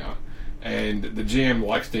retainer, and the GM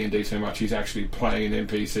likes D&D so much he's actually playing an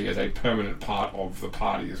NPC as a permanent part of the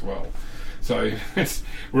party as well. So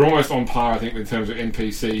we're almost on par, I think, in terms of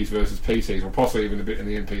NPCs versus PCs, or possibly even a bit in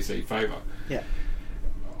the NPC favour. Yeah.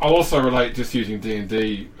 I'll also relate, just using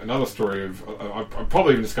D&D, another story of... I've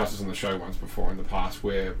probably even discussed this on the show once before in the past,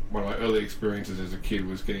 where one of my early experiences as a kid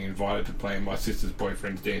was getting invited to play in my sister's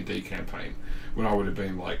boyfriend's D&D campaign when I would have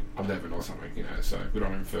been like 11 or something, so good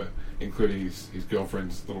on him for including his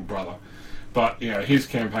girlfriend's little brother. But, his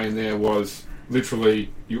campaign there was literally,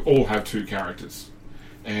 you all have 2 characters,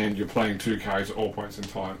 and you're playing 2 characters at all points in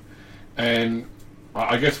time. And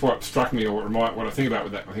I guess what struck me, or what I think about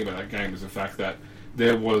that game, is the fact that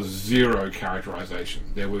there was 0 characterization.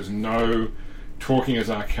 There was no talking as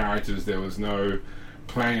our characters. There was no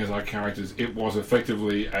playing as our characters. It was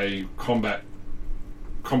effectively a combat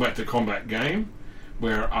to combat game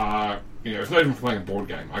where it's not even playing a board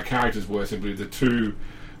game. Our characters were simply the 2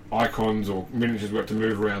 icons or miniatures we have to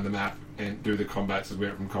move around the map and do the combats as we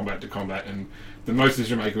went from combat to combat. And the most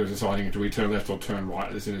decision maker was deciding, do we turn left or turn right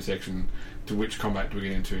at this intersection? To which combat do we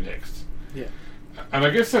get into next? Yeah. And I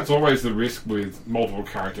guess that's always the risk with multiple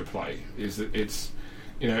character play, is that it's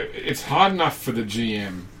hard enough for the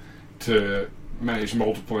GM to manage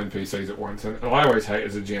multiple NPCs at once. And I always hate,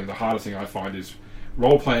 as a GM, the hardest thing I find is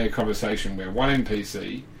role-playing a conversation where one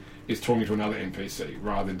NPC is talking to another NPC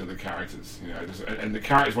rather than to the characters. And the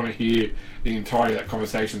characters want to hear the entirety of that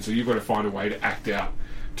conversation, so you've got to find a way to act out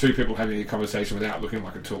 2 people having a conversation without looking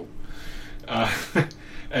like a tool.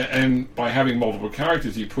 And by having multiple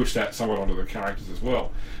characters, you push that somewhat onto the characters as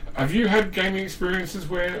well. Have you had gaming experiences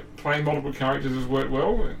where playing multiple characters has worked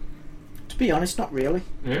well? To be honest, not really.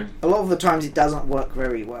 Yeah? A lot of the times it doesn't work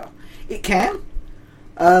very well. It can.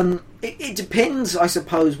 It depends, I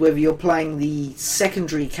suppose, whether you're playing the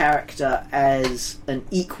secondary character as an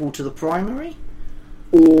equal to the primary,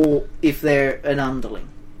 or if they're an underling.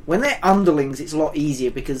 When they're underlings, it's a lot easier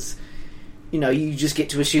because... you just get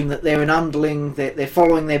to assume that they're an underling, they're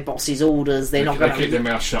following their boss's orders, they're not going to... They keep their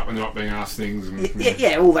mouth shut when they're not being asked things.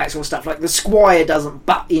 Yeah, all that sort of stuff. Like, the squire doesn't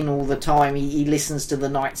butt in all the time, he listens to the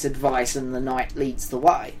knight's advice and the knight leads the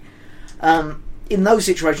way. In those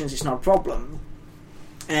situations, it's not a problem.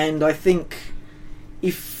 And I think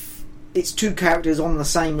if it's 2 characters on the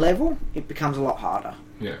same level, it becomes a lot harder.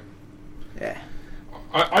 Yeah. Yeah.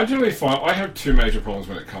 I generally find I have 2 major problems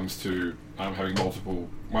when it comes to having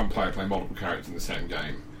one player play multiple characters in the same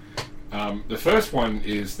game. The first one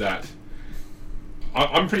is that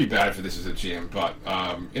I'm pretty bad for this as a GM, but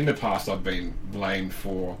in the past I've been blamed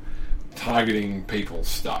for targeting people's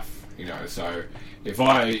stuff. So if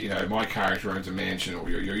my character owns a mansion, or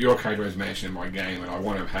your character owns a mansion in my game, and I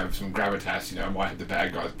want to have some gravitas, I might have the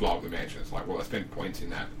bad guys blow up the mansion. It's like, well, I spent points in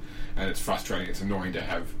that, and it's frustrating. It's annoying to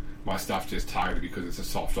have my stuff just targeted because it's a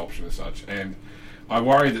soft option as such. And I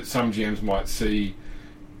worry that some GMs might see,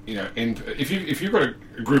 if you've got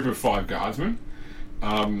a group of 5 guardsmen,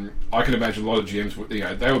 I can imagine a lot of GMs would,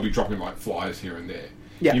 they will be dropping like flies here and there.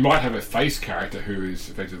 Yeah. You might have a face character who is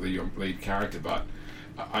effectively your lead character, but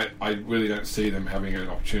I really don't see them having an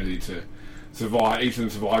opportunity to survive. Each of them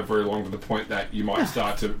survive very long, to the point that you might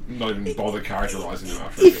start to not even bother characterising them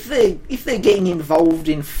after if they're getting involved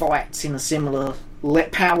in fights in a similar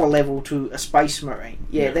power level to a space marine,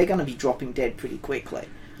 they're going to be dropping dead pretty quickly.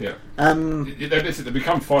 Yeah. They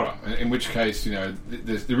become fodder, in which case, there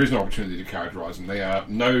is no opportunity to characterise them. They are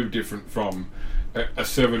no different from a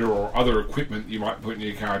servitor or other equipment you might put in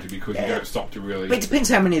your character, because you don't stop to really... But it depends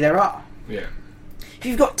how many there are. Yeah. If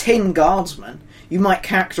you've got 10 guardsmen, you might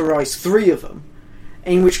characterise 3 of them,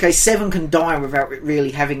 in which case 7 can die without it really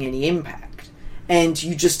having any impact, and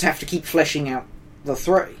you just have to keep fleshing out the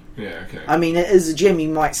 3. Yeah, okay. I mean, as a GM, you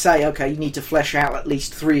might say, okay, you need to flesh out at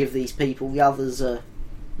least 3 of these people, the others are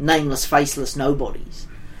nameless, faceless nobodies.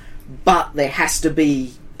 But there has to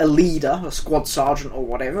be a leader, a squad sergeant or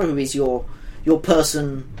whatever, who is your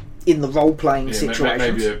person in the role-playing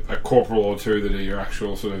situations. Maybe a corporal or 2 that are your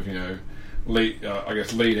actual sort of, lead, lead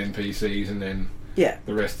NPCs, and then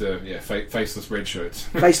the rest are faceless red shirts.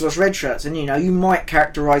 Faceless red shirts, and you might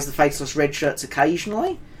characterise the faceless red shirts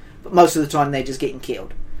occasionally, but most of the time they're just getting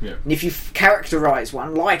killed. Yeah. And if you characterise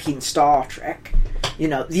one, like in Star Trek,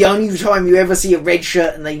 the only time you ever see a red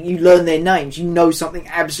shirt and you learn their names, you know something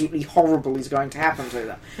absolutely horrible is going to happen to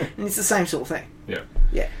them. And it's the same sort of thing. Yeah.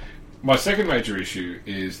 Yeah. My second major issue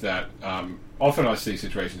is that often I see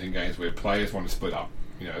situations in games where players want to split up.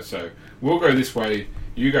 So we'll go this way,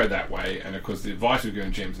 you go that way, and of course the advice we've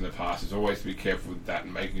given GMs in the past is always to be careful with that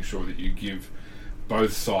and making sure that you give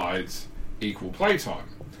both sides equal playtime.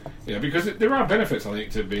 Because there are benefits, I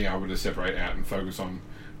think, to being able to separate out and focus on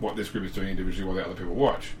what this group is doing individually while the other people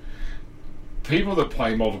watch. people that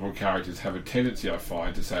play multiple characters have a tendency, I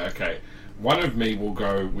find, to say, okay, one of me will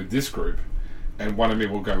go with this group, and one of me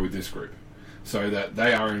will go with this group, so that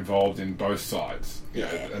they are involved in both sides. You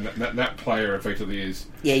know, and that player effectively is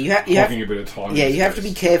blocking a bit of time. Yeah, you have to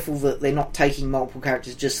be careful that they're not taking multiple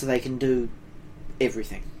characters just so they can do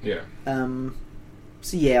everything. Yeah.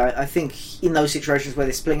 So yeah, I think in those situations where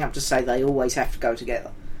they're splitting up, to say they always have to go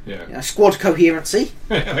together. Yeah. You know, squad coherency.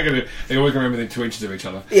 They always remember within 2 inches of each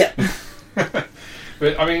other. Yeah.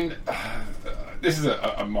 But I mean, this is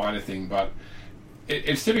a minor thing, but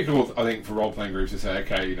it's typical, I think, for role-playing groups to say,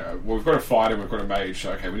 okay, you know, well, we've got a fighter, we've got a mage,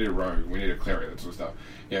 so okay, we need a rogue, we need a cleric, that sort of stuff.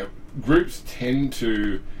 You know, groups tend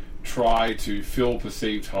to try to fill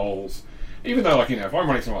perceived holes. Even though, like, you know, if I'm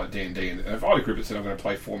running something like D&D, and if I had a group that said I'm going to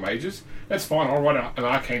play 4 mages, that's fine. I'll run an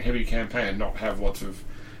arcane-heavy campaign and not have lots of,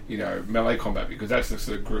 you know, melee combat, because that's the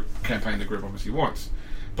sort of group campaign the group obviously wants.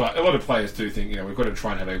 But a lot of players do think, you know, we've got to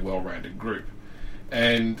try and have a well-rounded group.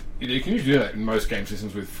 And you can usually do that in most game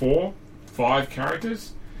systems with 4, 5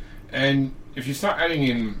 characters. And if you start adding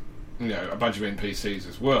in, you know, a bunch of NPCs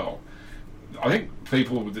as well, I think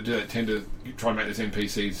people that do that tend to try and make those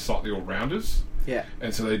NPCs slightly all-rounders. Yeah.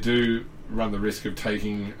 And so they do run the risk of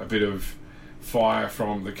taking a bit of fire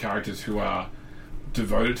from the characters who are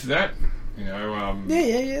devoted to that. You know.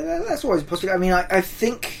 Yeah. That's always a possibility. I mean, I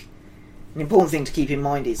think an important thing to keep in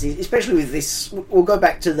mind is, especially with this, we'll go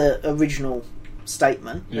back to the original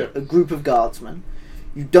statement. Yeah. A group of guardsmen.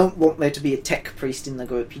 You don't want there to be a tech priest in the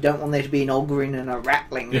group. You don't want there to be an Ogryn and a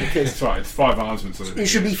Ratling. Yeah, because that's right. It's 5 armsmen. Sort of it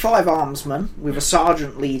should be 5 armsmen with a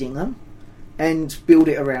sergeant leading them, and build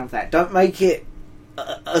it around that. Don't make it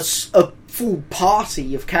a full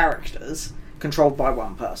party of characters controlled by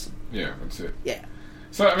one person. Yeah, that's it. Yeah.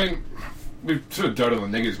 So, I mean, we've sort of done on the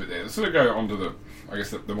negatives bit there. Let's sort of go on to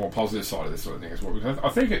the more positive side of this sort of thing as well. Because I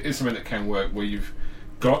think it is something that can work where you've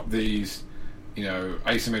got these, you know,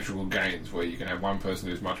 asymmetrical gains where you can have one person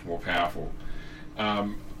who's much more powerful.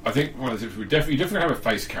 I think one of the tips you definitely have a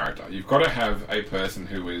face character. You've got to have a person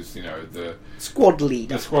who is, you know, the squad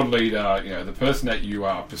leader. The squad leader, you know, the person that you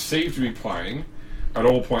are perceived to be playing at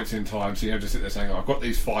all points in time. So you don't just sit there saying, I've got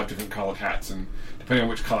these 5 different coloured hats, and depending on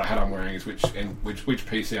which colour hat I'm wearing is which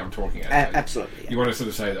PC I'm talking at. Absolutely. Yeah. You want to sort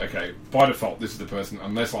of say, okay, by default, this is the person,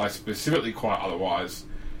 unless I specifically quite otherwise,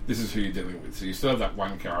 this is who you're dealing with. So you still have that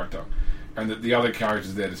one character, and that the other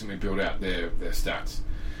characters there to simply build out their stats.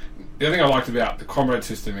 The other thing I liked about the comrade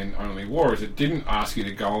system in Only War is it didn't ask you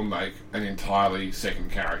to go and make an entirely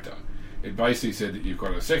second character. It basically said that you've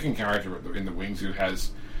got a second character in the wings who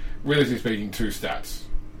has, realistically speaking, 2 stats: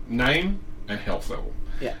 name and health level.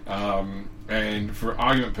 Yeah. And for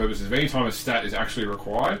argument purposes, any time a stat is actually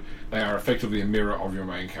required, they are effectively a mirror of your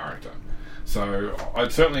main character. So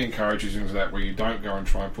I'd certainly encourage you into that, where you don't go and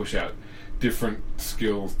try and push out different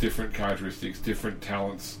skills, different characteristics, different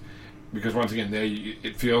talents, because once again,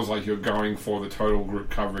 it feels like you're going for the total group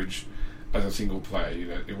coverage as a single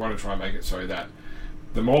player. You want to try and make it so that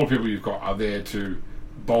the multiple people you've got are there to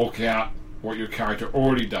bulk out what your character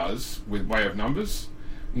already does with way of numbers,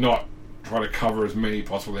 not try to cover as many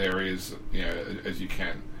possible areas, you know, as you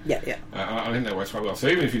can. Yeah. I think that works quite well. So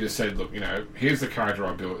even if you just said, look, you know, here's the character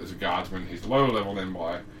I built as a guardsman. He's lower level than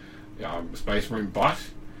my Space Marine, but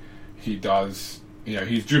he does, you know,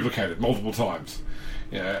 he's duplicated multiple times.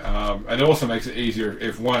 You know, and it also makes it easier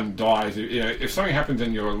if one dies. You know, if something happens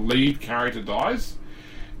and your lead character dies,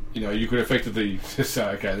 you know, you could effectively just say,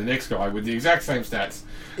 okay, the next guy with the exact same stats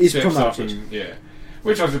is steps promoted. up and, yeah.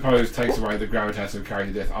 Which I suppose takes away the gravitas of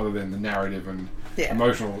character death, other than the narrative and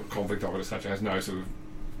emotional conflict of it as such. It has no sort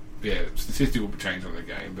of statistical change on the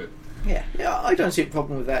game, but yeah, I don't see a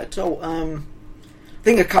problem with that at all. I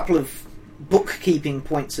think a couple of bookkeeping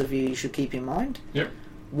points of view you should keep in mind. Yep.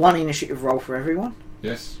 1 initiative roll for everyone.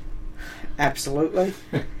 Yes. Absolutely.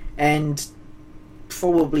 And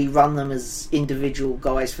probably run them as individual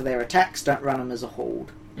guys for their attacks. Don't run them as a horde.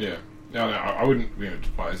 Yeah. No, I wouldn't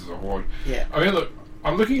play this as a horde. Yeah. I mean, look,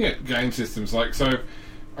 I'm looking at game systems like, so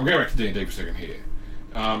I'm going back to D&D for a second here.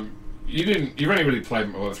 You've only really played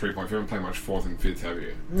a lot of 3.5. You haven't played much 4th and 5th, have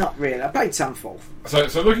you? Not really. I played some 4th.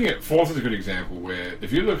 So looking at 4th is a good example where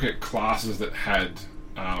if you look at classes that had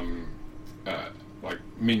like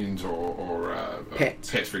minions or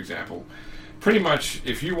pets, for example, pretty much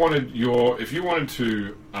if you wanted your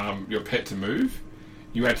pet to move,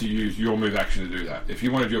 you had to use your move action to do that. If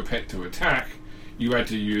you wanted your pet to attack, you had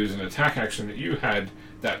to use an attack action that you had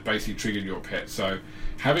that basically triggered your pet. So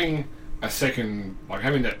having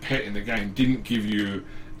having that pet in the game didn't give you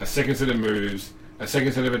a second set of moves, a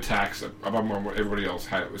second set of attacks above what everybody else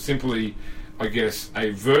had. It was simply, I guess,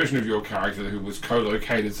 a version of your character who was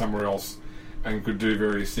co-located somewhere else and could do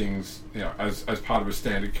various things, as part of a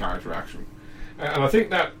standard character action. And I think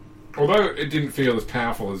that, although it didn't feel as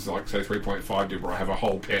powerful as, like, say, 3.5 did, where I have a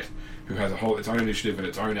whole pet who has its own initiative and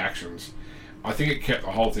its own actions, I think it kept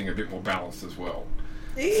the whole thing a bit more balanced as well.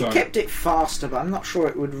 It kept it faster, but I'm not sure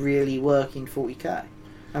it would really work in 40k.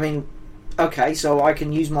 I mean, okay, so I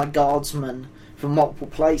can use my guardsman for multiple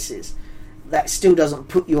places. That still doesn't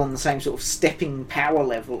put you on the same sort of stepping power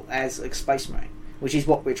level as a Space Marine, which is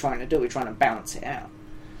what we're trying to do. We're trying to balance it out.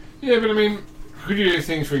 Yeah, but I mean, could you do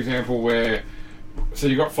things, for example, where, so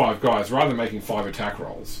you've got 5 guys, rather than making 5 attack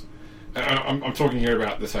rolls, and I'm talking here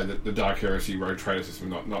about, let's say, the Dark Heresy Rogue Trader system,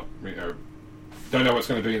 not don't know what's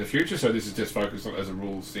going to be in the future, so this is just focused on as a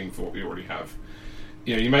rules thing for what we already have.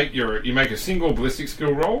 You make a single ballistic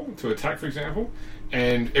skill roll to attack, for example,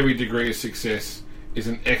 and every degree of success is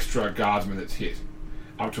an extra guardsman that's hit,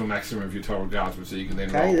 up to a maximum of your total guardsmen, so you can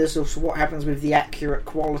then roll. Okay, this is what happens with the accurate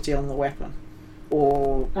quality on the weapon,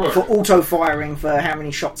 or for auto firing for how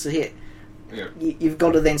many shots a hit. Yeah. You've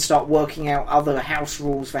got to then start working out other house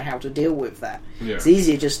rules for how to deal with that. Yeah. It's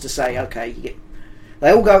easier just to say, okay,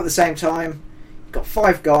 they all go at the same time. You've got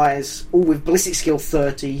 5 guys, all with ballistic skill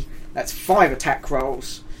 30. That's 5 attack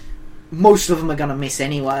rolls. Most of them are going to miss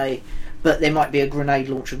anyway, but there might be a grenade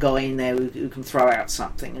launcher guy in there who can throw out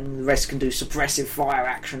something, and the rest can do suppressive fire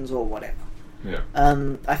actions or whatever. Yeah.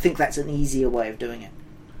 I think that's an easier way of doing it.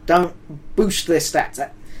 Don't boost their stats.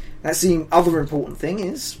 That's the other important thing,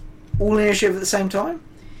 is all initiative at the same time.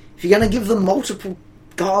 If you're going to give them multiple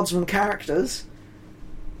guardsman characters,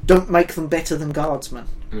 don't make them better than guardsmen.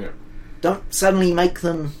 Yeah. Don't suddenly make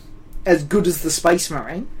them as good as the Space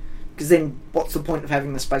Marine, because then what's the point of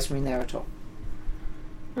having the Space Marine there at all?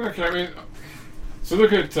 Okay, I mean, so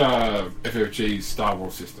look at FFG's Star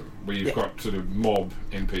Wars system, where you've got sort of mob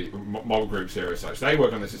groups there as such. They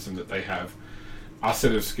work on the system that they have a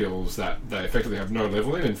set of skills that they effectively have no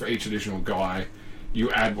level in, and for each additional guy, you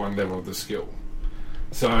add 1 level of the skill.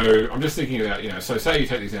 So I'm just thinking about, so say you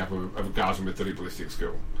take the example of a guardsman with 30 ballistic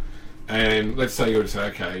skill, and let's say you were to say,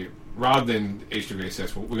 okay, rather than each degree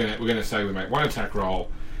successful, we're going to say we make 1 attack roll,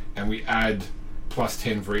 and we add plus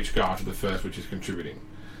 10 for each guy to the first, which is contributing.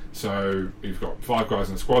 So you've got 5 guys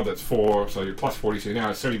in the squad, that's 4, so you're plus 42 now,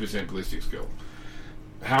 it's 70% ballistic skill.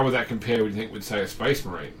 How would that compare, would you think, with, say, a Space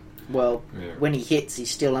Marine? Well, when he hits,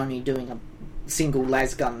 he's still only doing a single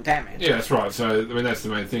lasgun damage. Yeah, that's right. So, I mean, that's the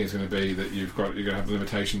main thing, is going to be that you're going to have a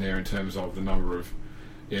limitation there in terms of the number of...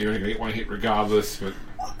 you're only going to get 1 hit regardless, but...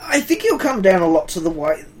 I think it'll come down a lot to the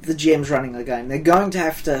way the GM's running the game. They're going to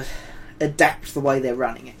have to adapt the way they're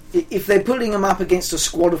running it. If they're putting them up against a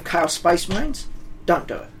squad of Chaos Space Marines, don't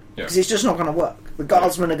do it. Because it's just not going to work. The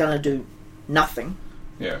Guardsmen are going to do nothing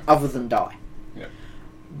other than die. Yeah.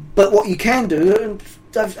 But what you can do, and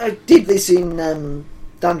I did this in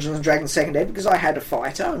Dungeons & Dragons 2nd Ed, because I had a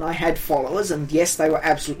fighter and I had followers, and yes, they were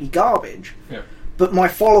absolutely garbage. Yeah. But my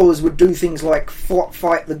followers would do things like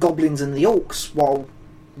fight the goblins and the orcs, while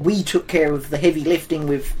we took care of the heavy lifting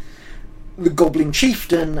with the goblin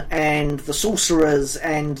chieftain and the sorcerers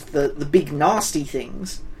and the big nasty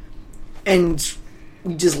things, and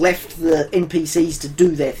we just left the NPCs to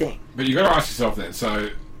do their thing. But you've got to ask yourself then, so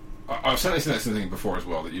I've certainly seen that sort of thing before as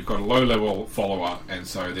well, that you've got a low-level follower, and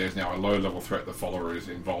so there's now a low-level threat the follower is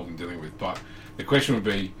involved in dealing with. But the question would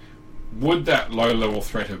be, would that low-level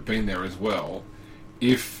threat have been there as well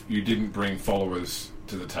if you didn't bring followers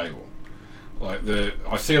to the table?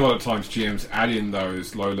 I see a lot of times GMs add in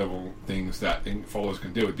those low-level things that followers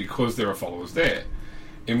can deal with because there are followers there.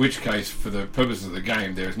 In which case, for the purposes of the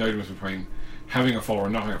game, there is no difference between having a follower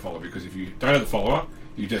and not having a follower, because if you don't have the follower,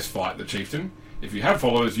 you just fight the chieftain. If you have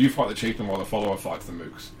followers, you fight the chieftain while the follower fights the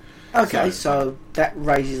mooks. Okay, so that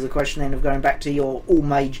raises the question then of going back to your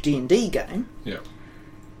all-mage D&D game. Yeah.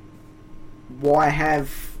 Why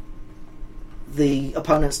have the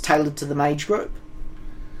opponents tailored to the mage group?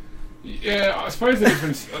 Yeah, I suppose the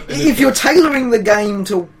difference... if you're tailoring the game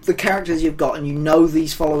to the characters you've got and you know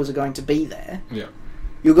these followers are going to be there,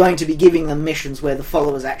 you're going to be giving them missions where the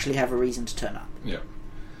followers actually have a reason to turn up. Yeah.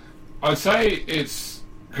 I'd say it's...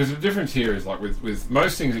 Because the difference here is, like, with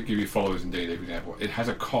most things that give you followers in D&D, for example, it has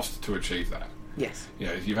a cost to achieve that. Yes.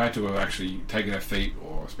 You've had to have actually taken a feat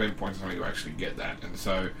or spent points on something to actually get that. And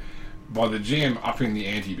so, by the GM upping the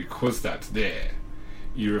ante because that's there,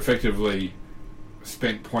 you're effectively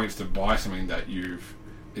spent points to buy something that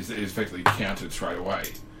is effectively counted straight away.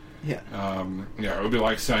 Yeah. It would be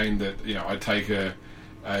like saying that I take a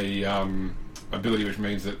ability which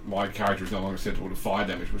means that my character is no longer susceptible to fire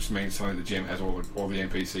damage, which means suddenly the GM has all the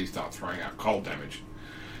NPCs start throwing out cold damage.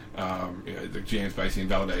 The GM's basically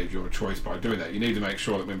invalidated your choice by doing that. You need to make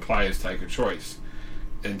sure that when players take a choice,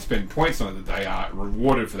 and spend points on it, that they are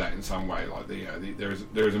rewarded for that in some way. Like there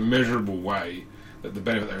is a measurable way that the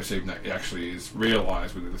benefit they receive actually is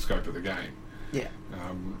realised within the scope of the game. Yeah.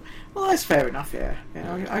 Well, that's fair enough. Yeah,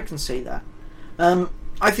 I can see that.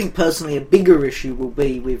 I think personally, a bigger issue will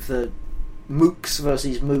be with the mooks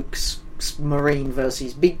versus mooks, marine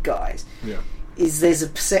versus big guys. Yeah. Is there's a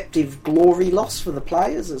perceptive glory loss for the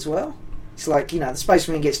players as well? It's like, the Space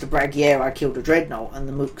Marine gets to brag, yeah, I killed a Dreadnought, and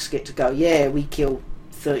the mooks get to go, yeah, we killed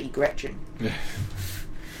 30 Gretchen. Yeah.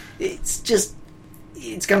 It's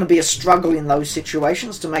going to be a struggle in those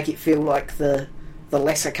situations to make it feel like the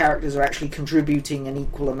lesser characters are actually contributing an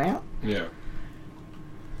equal amount. Yeah.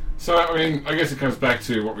 So, I mean, I guess it comes back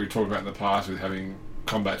to what we've talked about in the past with having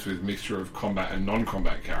combats with mixture of combat and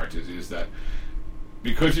non-combat characters, is that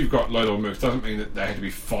because you've got low-level moves doesn't mean that they have to be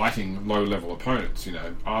fighting low-level opponents.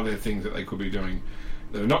 Are there things that they could be doing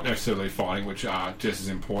that are not necessarily fighting, which are just as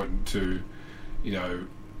important to,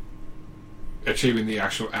 achieving the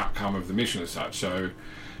actual outcome of the mission as such? So,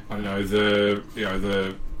 I don't know,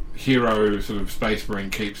 the hero sort of Space Marine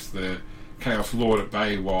keeps the Chaos Lord at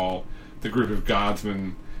bay while the group of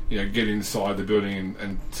guardsmen, get inside the building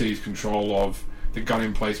and seize control of the gun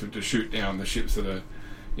emplacement to shoot down the ships that are,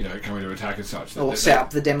 coming to attack as such. Or set up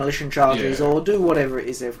the demolition charges, or do whatever it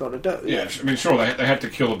is they've got to do. Yeah, I mean, sure, they had to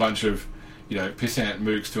kill a bunch of, pissant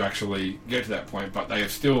mooks to actually get to that point, but they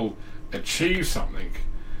have still achieved something,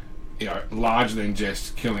 larger than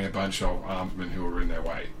just killing a bunch of armsmen who were in their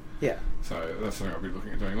way. Yeah. So that's something I'll be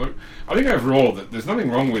looking at doing. Look, I think overall that there's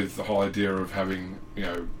nothing wrong with the whole idea of having,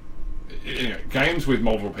 games with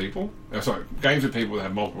multiple people. Games with people that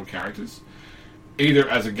have multiple characters. Either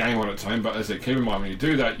as a game on its own, but as I keep in mind, when you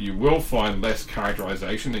do that, you will find less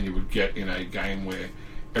characterization than you would get in a game where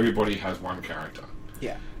everybody has one character.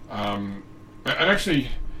 Yeah. And actually,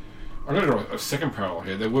 I'm going to draw a second parallel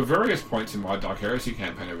here. There were various points in my Dark Heresy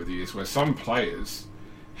campaign over the years where some players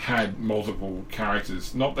had multiple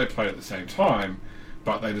characters. Not they played at the same time,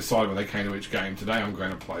 but they decided when they came to each game, today I'm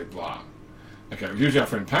going to play blah. Okay, usually our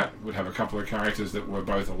friend Pat would have a couple of characters that were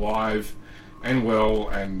both alive and well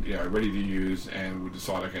and ready to use, and would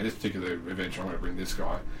decide, okay, this particular adventure I'm going to bring this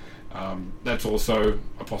guy. That's also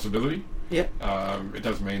a possibility. Yeah. It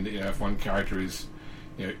does mean that if one character is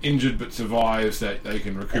injured but survives, that they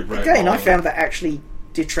can recuperate. Again, I found that actually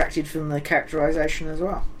detracted from the characterization as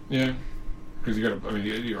well. Yeah, because you got to. I mean,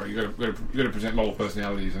 you got to present multiple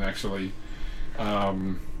personalities and actually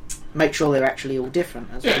make sure they're actually all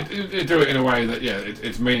different as well. Yeah, do it in a way that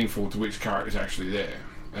it's meaningful to which character is actually there.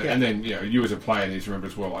 Yeah. And then you as a player need to remember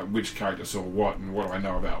as well, like which character saw what and what do I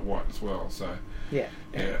know about what as well. So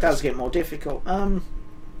it does get more difficult.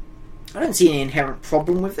 I don't see any inherent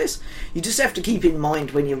problem with this. You just have to keep in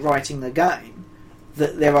mind when you're writing the game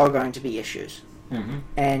that there are going to be issues,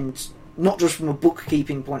 and not just from a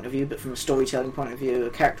bookkeeping point of view, but from a storytelling point of view, a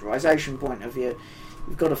characterization point of view.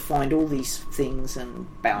 You've got to find all these things and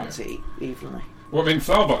balance it evenly. Well, I mean,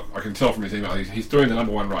 Falbot, I can tell from his email, he's doing the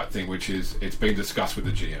number one right thing, which is it's been discussed with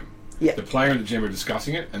the GM. Yeah. The player and the GM are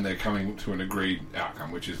discussing it, and they're coming to an agreed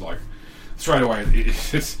outcome, which is like, straight away,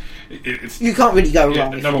 it's you can't really go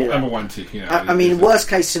wrong. If number one tick. I mean, worst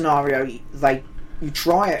case scenario, you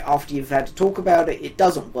try it after you've had to talk about it. It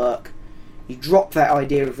doesn't work. You drop that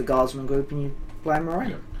idea of the Guardsman group and you play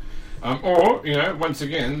Marine. Yeah. Or once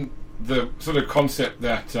again, the sort of concept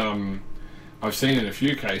that I've seen in a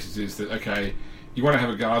few cases is that, okay, you want to have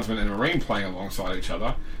a Guardsman and a Marine playing alongside each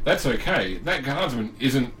other. That's okay. That Guardsman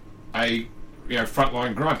isn't a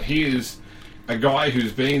frontline grunt. He is a guy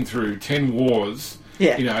who's been through 10 wars.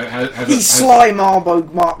 Yeah. Has he's Sly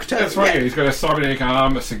Marbo Mark II. That's right. Yeah. He's got a cybernetic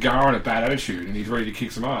arm, a cigar, and a bad attitude, and he's ready to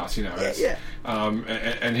kick some ass.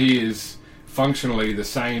 And he is functionally the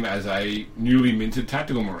same as a newly minted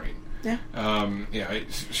tactical Marine. Yeah.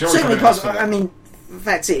 Certainly possible. I mean,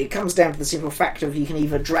 that's it. It comes down to the simple fact of you can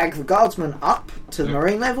either drag the Guardsman up to the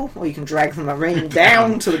Marine level, or you can drag the Marine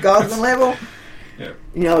down to the Guardsman level.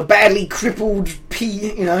 Yeah. A badly crippled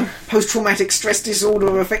post-traumatic stress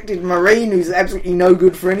disorder affected Marine who's absolutely no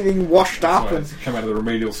good for anything, washed up and come out of the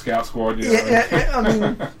remedial scout squad. I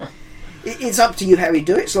mean, it's up to you how you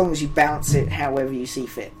do it, as long as you balance it however you see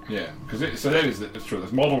fit. Yeah, because it's true.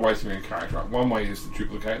 There's multiple ways to make a character up. One way is to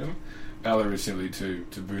duplicate them. The other is simply to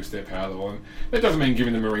boost their power level. And that doesn't mean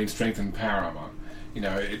giving the Marine strength and power armor.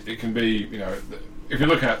 It can be. If you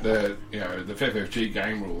look at the FFG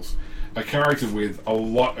game rules, a character with a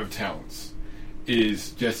lot of talents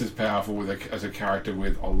is just as powerful as a character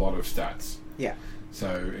with a lot of stats. Yeah.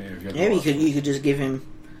 So you could just give him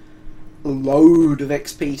a load of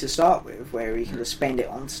XP to start with, where he can just spend it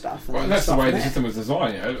on stuff. And Well, then that's the start way from the there. system was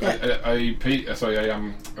designed. You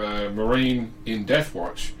know, a Marine in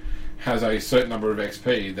Deathwatch has a certain number of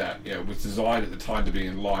XP that was designed at the time to be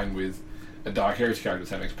in line with a Dark Heresy character's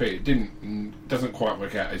same XP. It doesn't quite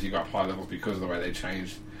work out as you go up high levels because of the way they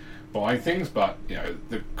changed buying things, but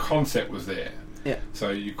the concept was there. Yeah. So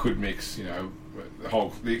you could mix,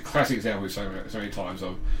 the classic example we've seen so many times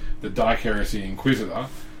of the Dark Heresy Inquisitor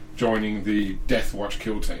joining the Deathwatch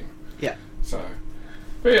kill team. Yeah. So,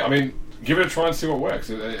 but yeah, I mean, give it a try and see what works.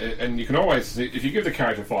 And you can always, if you give the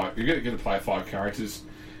character 5, you give the player 5 characters,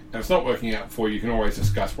 and it's not working out for you, you can always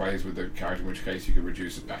discuss ways with the character, in which case you can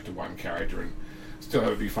reduce it back to 1 character and still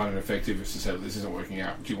have it be fun and effective. If to say that this isn't working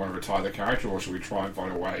out, do you want to retire the character, or should we try and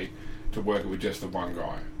find a way to work it with just the one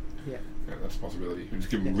guy? Yeah. Yeah, that's a possibility. You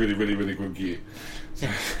just give them really, really, really good gear. So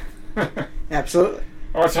Absolutely.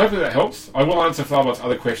 All right, so hopefully that helps. I will answer Flarbot's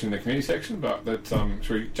other question in the community section, but should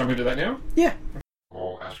we jump into that now? Yeah.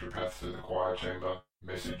 All astropaths to the quiet chamber.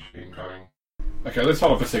 Message incoming. Okay, let's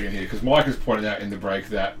hold off a second here, because Mike has pointed out in the break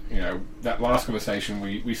that, that last conversation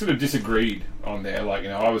we sort of disagreed on there. Like,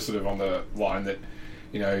 I was sort of on the line that,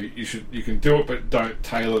 you can do it, but don't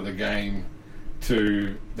tailor the game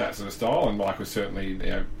to that sort of style. And Mike was certainly,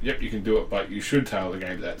 yep, you can do it, but you should tailor the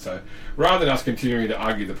game to that. So rather than us continuing to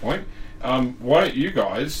argue the point, why don't you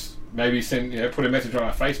guys maybe send, put a message on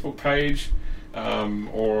our Facebook page,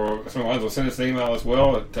 or something like that, or send us an email as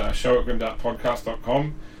well at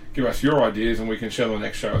show@grimdarkpodcast.com. Give us your ideas, and we can share them on the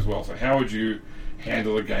next show as well. So how would you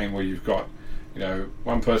handle a game where you've got,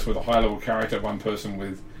 one person with a high-level character, one person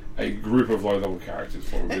with a group of low-level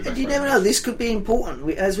characters? What would be the best You way never to know, this could be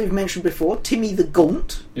important. As we've mentioned before, Timmy the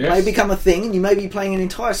Gaunt Yes. may become a thing, and you may be playing an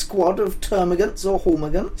entire squad of Termagants or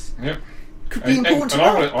Hormagants. Yep. Could be important to know.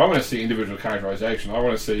 I want to see individual characterization. I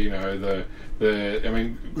want to see, The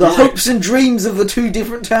Glory- hopes and dreams of the two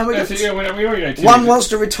different Termagants. That's it, yeah, we already know Timmy. One wants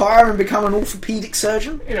to retire and become an orthopedic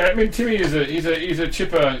surgeon. Timmy is he's a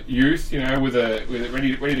chipper youth, with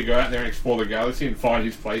ready to go out there and explore the galaxy and find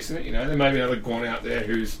his place in it. There may be another Gaunt out there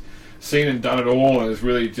who's seen and done it all and is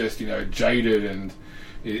really just jaded and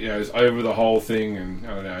is over the whole thing, and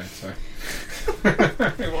I don't know. So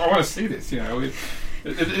I want to see this.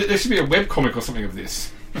 There should be a webcomic or something of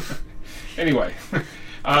this. Anyway.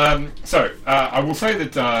 So I will say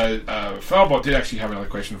that Flarbot did actually have another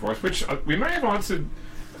question for us, which we may have answered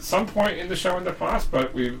at some point in the show in the past,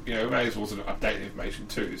 but we may as well sort of update the information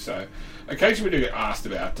too. So occasionally we do get asked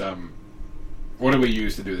about what do we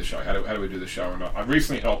use to do the show, how do we do the show, and I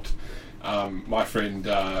recently helped my friend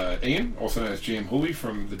Ian, also known as GM Hooley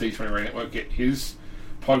from the D20 Radio Network, get his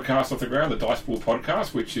podcast off the ground, the Dice Pool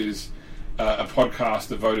Podcast, which is a podcast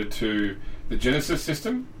devoted to the Genesis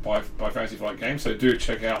system by Fantasy Flight Games. So do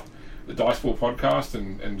check out the Dice Pool Podcast,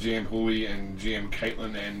 and GM Hooley and GM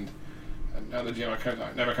Caitlin and another GM I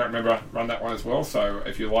can't remember run that one as well. So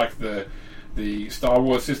if you like the Star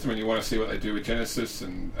Wars system and you want to see what they do with Genesis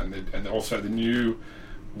and also the new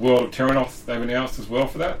World of Terranoth they've announced as well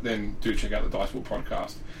for that, then do check out the Dice Pool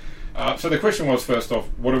Podcast. So the question was, first off,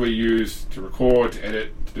 what do we use to record, to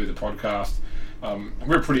edit, to do the podcast?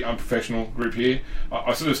 We're a pretty unprofessional group here.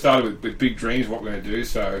 I sort of started with big dreams of what we're going to do.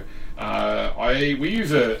 So we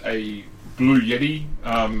use a Blue Yeti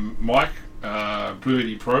mic, Blue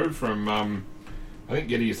Yeti Pro from, I think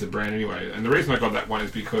Yeti is the brand anyway. And the reason I got that one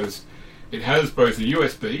is because it has both a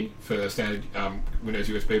USB for standard Windows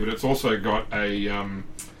USB, but it's also got a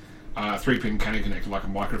 3-pin Canon connector, like a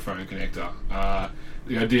microphone connector.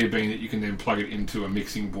 The idea being that you can then plug it into a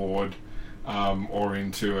mixing board or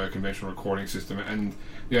into a conventional recording system. And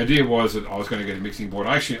the idea was that I was going to get a mixing board.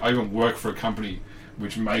 I even work for a company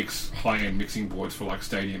which makes high-end mixing boards for like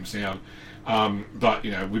stadium sound. But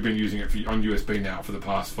we've been using it on USB now for the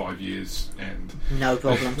past 5 years, and No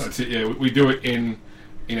problems. that's it. Yeah, we do it in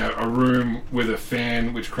a room with a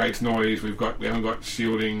fan which creates noise. We haven't got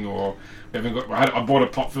shielding, or I bought a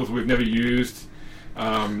pop filter we've never used.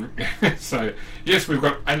 So yes, we've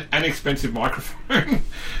got an inexpensive microphone,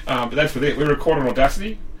 but that's with it. We record on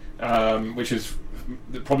Audacity, which is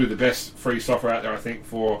probably the best free software out there, I think,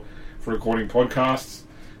 for recording podcasts.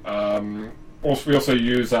 We also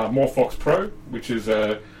use Morphox Pro, which is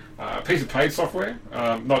a piece of paid software,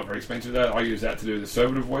 not very expensive though. I use that to do the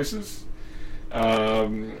servitor voices.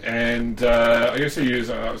 And I also use,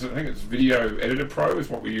 I think it's Video Editor Pro is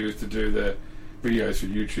what we use to do the videos for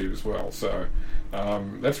YouTube as well. So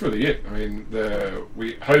that's really it. I mean,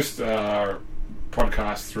 we host our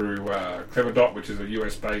podcast through Cleverdot, which is a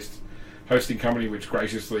US-based hosting company which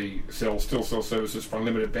graciously still sells services for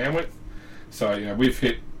unlimited bandwidth. So we've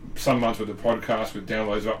hit some months with the podcast with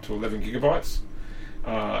downloads up to 11 gigabytes.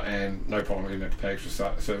 and no problem. We didn't have to pay extra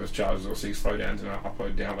service charges or see slowdowns in our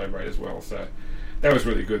upload download rate as well. So that was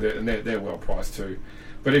really good, and they're well priced too.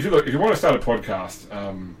 But if you want to start a podcast,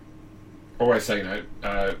 always say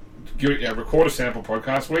record a sample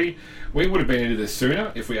podcast. We would have been into this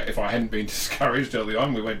sooner if I hadn't been discouraged early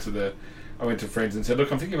on. I went to friends and said,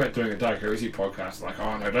 look, I'm thinking about doing a Dark Heresy podcast. Like,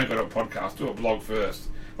 oh no, don't go to a podcast, do a blog first.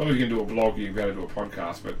 Well, if you can do a blog, you've got to do a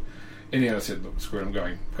podcast. But in the end, I said, look, screw it, I'm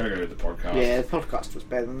going to go to the podcast. Yeah, the podcast was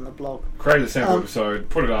better than the blog. Created a sample episode,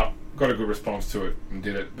 put it up, got a good response to it, and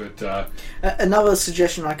did it. But another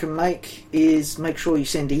suggestion I can make is make sure you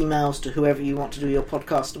send emails to whoever you want to do your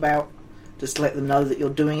podcast about. Just to let them know that you're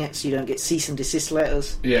doing it, so you don't get cease and desist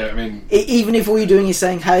letters. Yeah, I mean, even if all you're doing is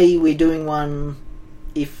saying, "Hey, we're doing one.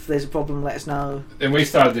 If there's a problem, let us know." And we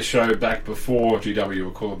started the show back before GW were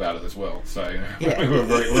cool about it as well. So yeah,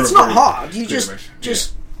 it's not hard. You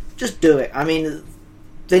just do it. I mean,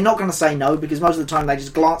 they're not going to say no because most of the time they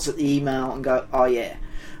just glance at the email and go, "Oh yeah,"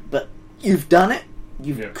 but you've done it.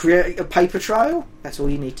 You've created a paper trail. That's all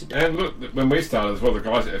you need to do. And look, when we started as well, the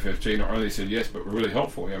guys at FFG not only said yes, but were really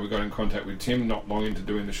helpful. We got in contact with Tim not long into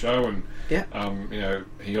doing the show, and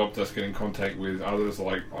he helped us get in contact with others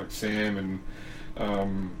like Sam and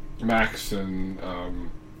Max and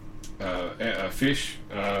Fish,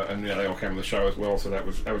 and they all came on the show as well. So that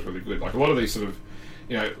was really good. Like a lot of these a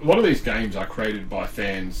lot of these games are created by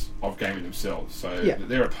fans of gaming themselves. So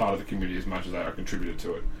they're a part of the community as much as they are contributed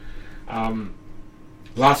to it.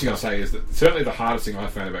 Last thing I'll say is that certainly the hardest thing I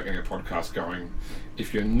found about getting a podcast going,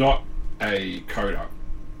 if you're not a coder,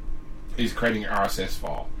 is creating an RSS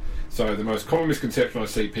file. So the most common misconception I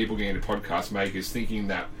see people getting into podcasts make is thinking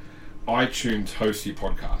that iTunes hosts your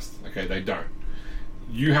podcast. Okay, they don't.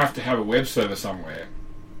 You have to have a web server somewhere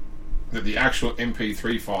that the actual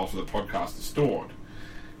MP3 file for the podcast is stored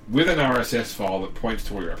with an RSS file that points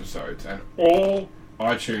to all your episodes. And all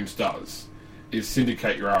iTunes does is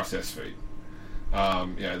syndicate your RSS feed.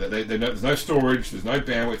 There's no storage, there's no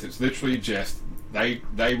bandwidth. It's literally just they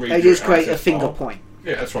read. They just create RSS a finger file. point.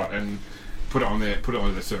 Yeah, that's right, and put it on their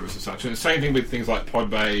service as such. And the same thing with things like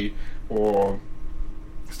Podbay or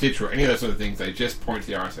Stitcher or any of those sort of things. They just point to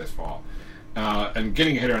the RSS file. And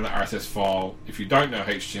getting your head around the RSS file, if you don't know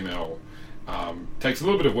HTML, takes a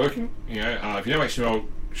little bit of working. If you know HTML,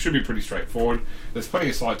 should be pretty straightforward. There's plenty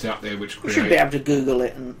of sites out there which You should be able to Google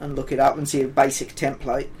it and look it up and see a basic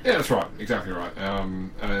template. Yeah, that's right. Exactly right.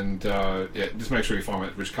 Just make sure you find one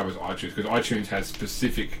which covers iTunes, because iTunes has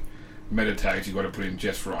specific meta tags you've got to put in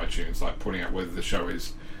just for iTunes, like putting out whether the show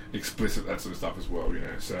is explicit, that sort of stuff as well.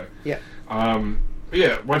 So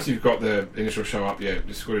once you've got the initial show up,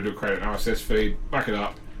 just got to create an RSS feed, back it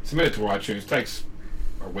up, submit it to iTunes. Takes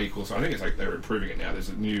a week or so. I think it's like they're improving it now.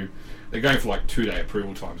 They're going for like 2-day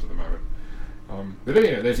approval times at the moment. But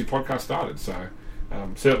then, there's your podcast started. So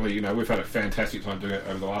certainly, we've had a fantastic time doing it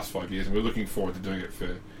over the last 5 years, and we're looking forward to doing it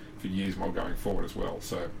for years more going forward as well.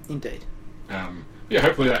 So indeed.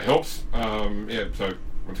 Hopefully that helps. So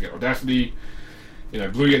once again, Audacity,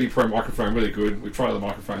 Blue Yeti Pro microphone, really good. We tried the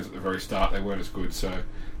microphones at the very start; they weren't as good. So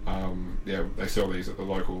they sell these at the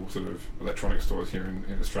local sort of electronic stores here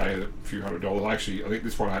in Australia at a few $100s. Actually, I think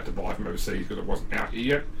this one I had to buy from overseas because it wasn't out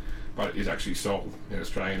here yet, but it is actually sold in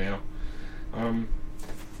Australia now. I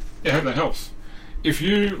hope that helps. If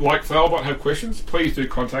you, like Failbot, have questions, please do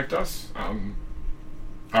contact us.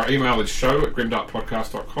 Our email is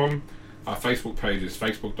show@grimdarkpodcast.com. Our Facebook page is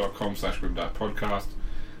facebook.com/grimdarkpodcast.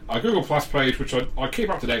 Our Google Plus page, which I keep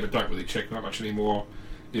up to date but don't really check that much anymore,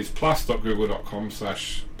 is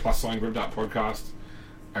plus.google.com/+grimdarkpodcast.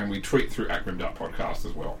 And we tweet through @grimdarkpodcast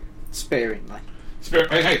as well. Sparingly.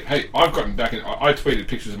 Hey, I've gotten back in. I tweeted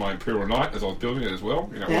pictures of my Imperial Knight as I was building it as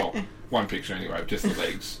well. One picture anyway, just the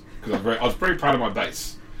legs, because I was very proud of my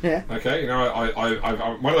base. Yeah. Okay,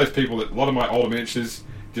 I'm one of those people that a lot of my older miniatures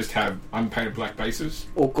just have unpainted black bases.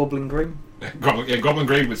 Or Goblin Green. Goblin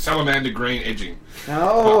Green with Salamander Green edging.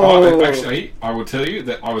 Oh. Actually, I will tell you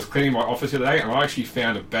that I was cleaning my office the other day, and I actually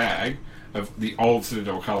found a bag of the old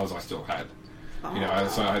Citadel colours I still had.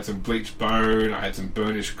 So I had some bleached bone, I had some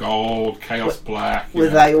burnished gold, chaos black. Were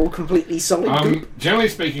they all completely solid? Generally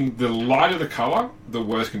speaking, the lighter the colour, the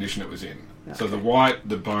worse condition it was in. Okay. So the white,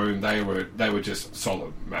 the bone, they were just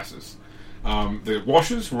solid masses. The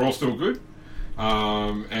washes were all still good,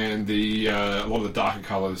 and a lot of the darker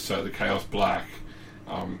colours, so the chaos black,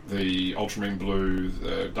 the ultramarine blue,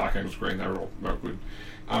 the dark angels green, they were all good.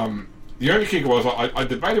 The only kicker was I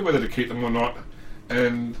debated whether to keep them or not.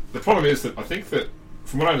 And the problem is that I think that,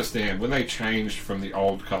 from what I understand, when they changed from the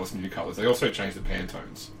old colours to new colours, they also changed the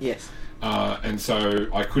Pantones. Yes. and so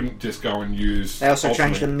I couldn't just go and use. They also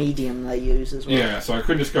changed the ultramarine. medium they use as well. Yeah, so I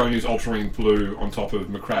couldn't just go and use ultramarine blue on top of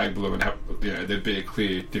Macragge blue and have, there'd be a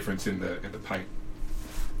clear difference in the paint.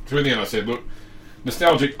 So in the end, I said, look,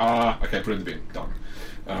 nostalgic. Okay, put it in the bin.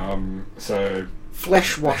 Done. So.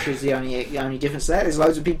 Flesh wash is the only difference there. There's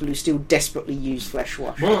loads of people who still desperately use flesh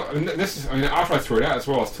wash. Well, after I threw it out as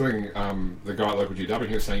well, I was telling the guy at local GW,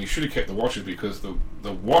 he was saying you should have kept the washers because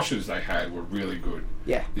the washers they had were really good.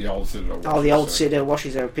 Yeah. The old Citadel washers. Oh, the old Citadel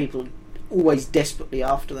washers, there are people always desperately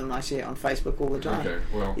after them. I see it on Facebook all the time. Okay,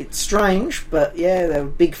 well. It's strange, but yeah, they're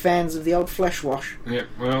big fans of the old flesh wash. Yeah,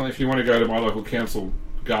 well, if you want to go to my local council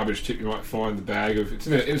garbage tip, you might find the bag of...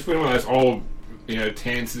 It's one of those old...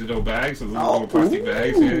 tan Citadel bags, the little plastic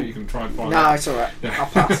bags. Yeah, you can try and find. No, that. it's all right. Yeah. I'll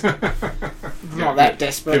pass. Not that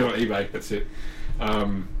desperate. Get it on eBay. That's it.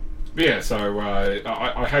 But yeah, so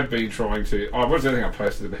I have been trying to. What was the other thing I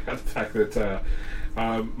posted about the fact that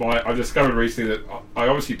I discovered recently that I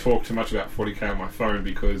obviously talk too much about 40k on my phone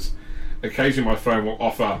because occasionally my phone will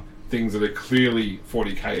offer things that are clearly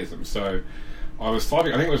 40kism. So I was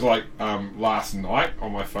typing. I think it was like last night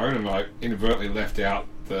on my phone, and I inadvertently left out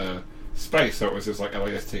the space, so it was just like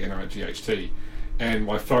LASTNIGHT, and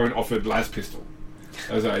my phone offered Las Pistol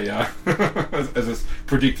as a as a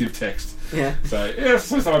predictive text. Yeah. So yeah,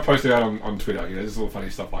 so I posted out on Twitter. Just little funny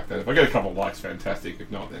stuff like that. If I get a couple of likes, fantastic.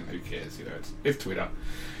 If not, then who cares? It's Twitter.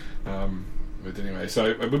 But anyway,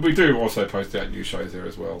 so but we do also post out new shows there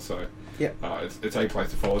as well. So yeah, it's a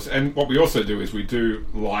place to follow us. And what we also do is we do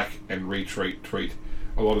like and tweet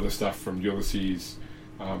a lot of the stuff from Ulysses.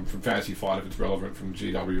 From Fantasy Fight if it's relevant, from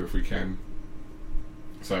GW if we can.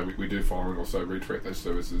 So we do follow and also retweet those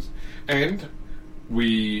services. And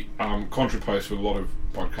we contra-post with a lot of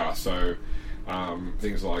podcasts. So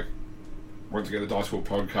things like, once again, the Dice World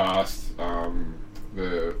podcast,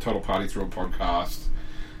 the Total Party Thrill podcast.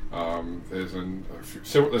 I'm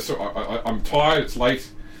tired, it's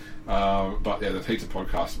late. But yeah, the Pizza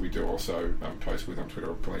podcast we do also post with on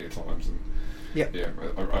Twitter plenty of times. And yep. Yeah,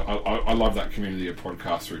 I love that community of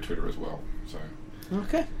podcasts through Twitter as well. So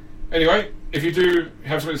okay. Anyway, if you do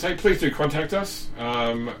have something to say, please do contact us.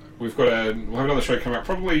 We'll have another show coming up.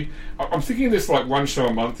 Probably, I'm thinking this like one show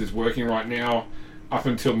a month is working right now, up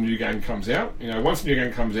until the new game comes out. Once the new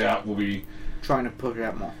game comes out, we'll be trying to put it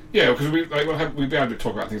out more. Yeah, because we'll be able to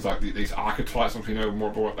talk about things like these archetypes, once we know more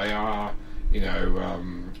about what they are.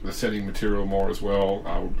 The setting material more as well.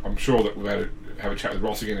 I'm sure that we'll be able to have a chat with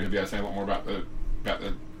Ross again, and he'll be able to say a lot more about the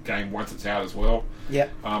game once it's out as well. Yeah.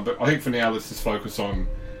 But I think for now, let's just focus on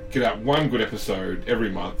get out one good episode every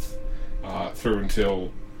month through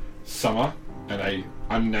until summer and a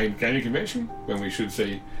unnamed gaming convention, when we should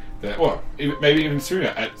see that. Well, maybe even sooner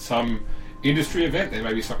at some industry event. There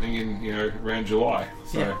may be something in around July.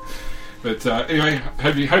 So. Yeah. But anyway,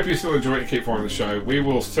 hope you still enjoy it and keep following the show. We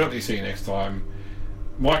will certainly see you next time.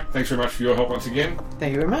 Mike, thanks very much for your help once again.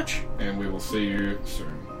 Thank you very much. And we will see you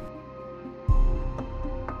soon.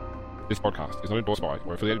 This podcast is not endorsed by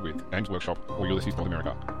or affiliated with Games Workshop or Ulysses North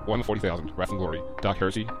America. Warhammer 40,000, Wrath and Glory, Dark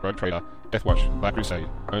Heresy, Rogue Trader, Deathwatch, Black Crusade,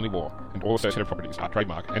 Only War, and all associated properties are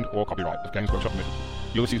trademark and or copyright of Games Workshop Limited.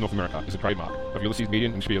 Ulysses North America is a trademark of Ulysses Media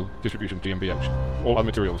and Spiel Distribution GmbH. All other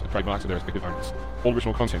materials are trademarks of their respective owners. All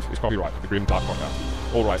original content is copyright of the Grim Dark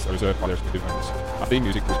Podcast. All rights are reserved by their respective owners. Our theme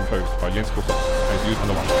music was composed by Jens Kuhlhoff and is used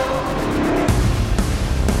under license.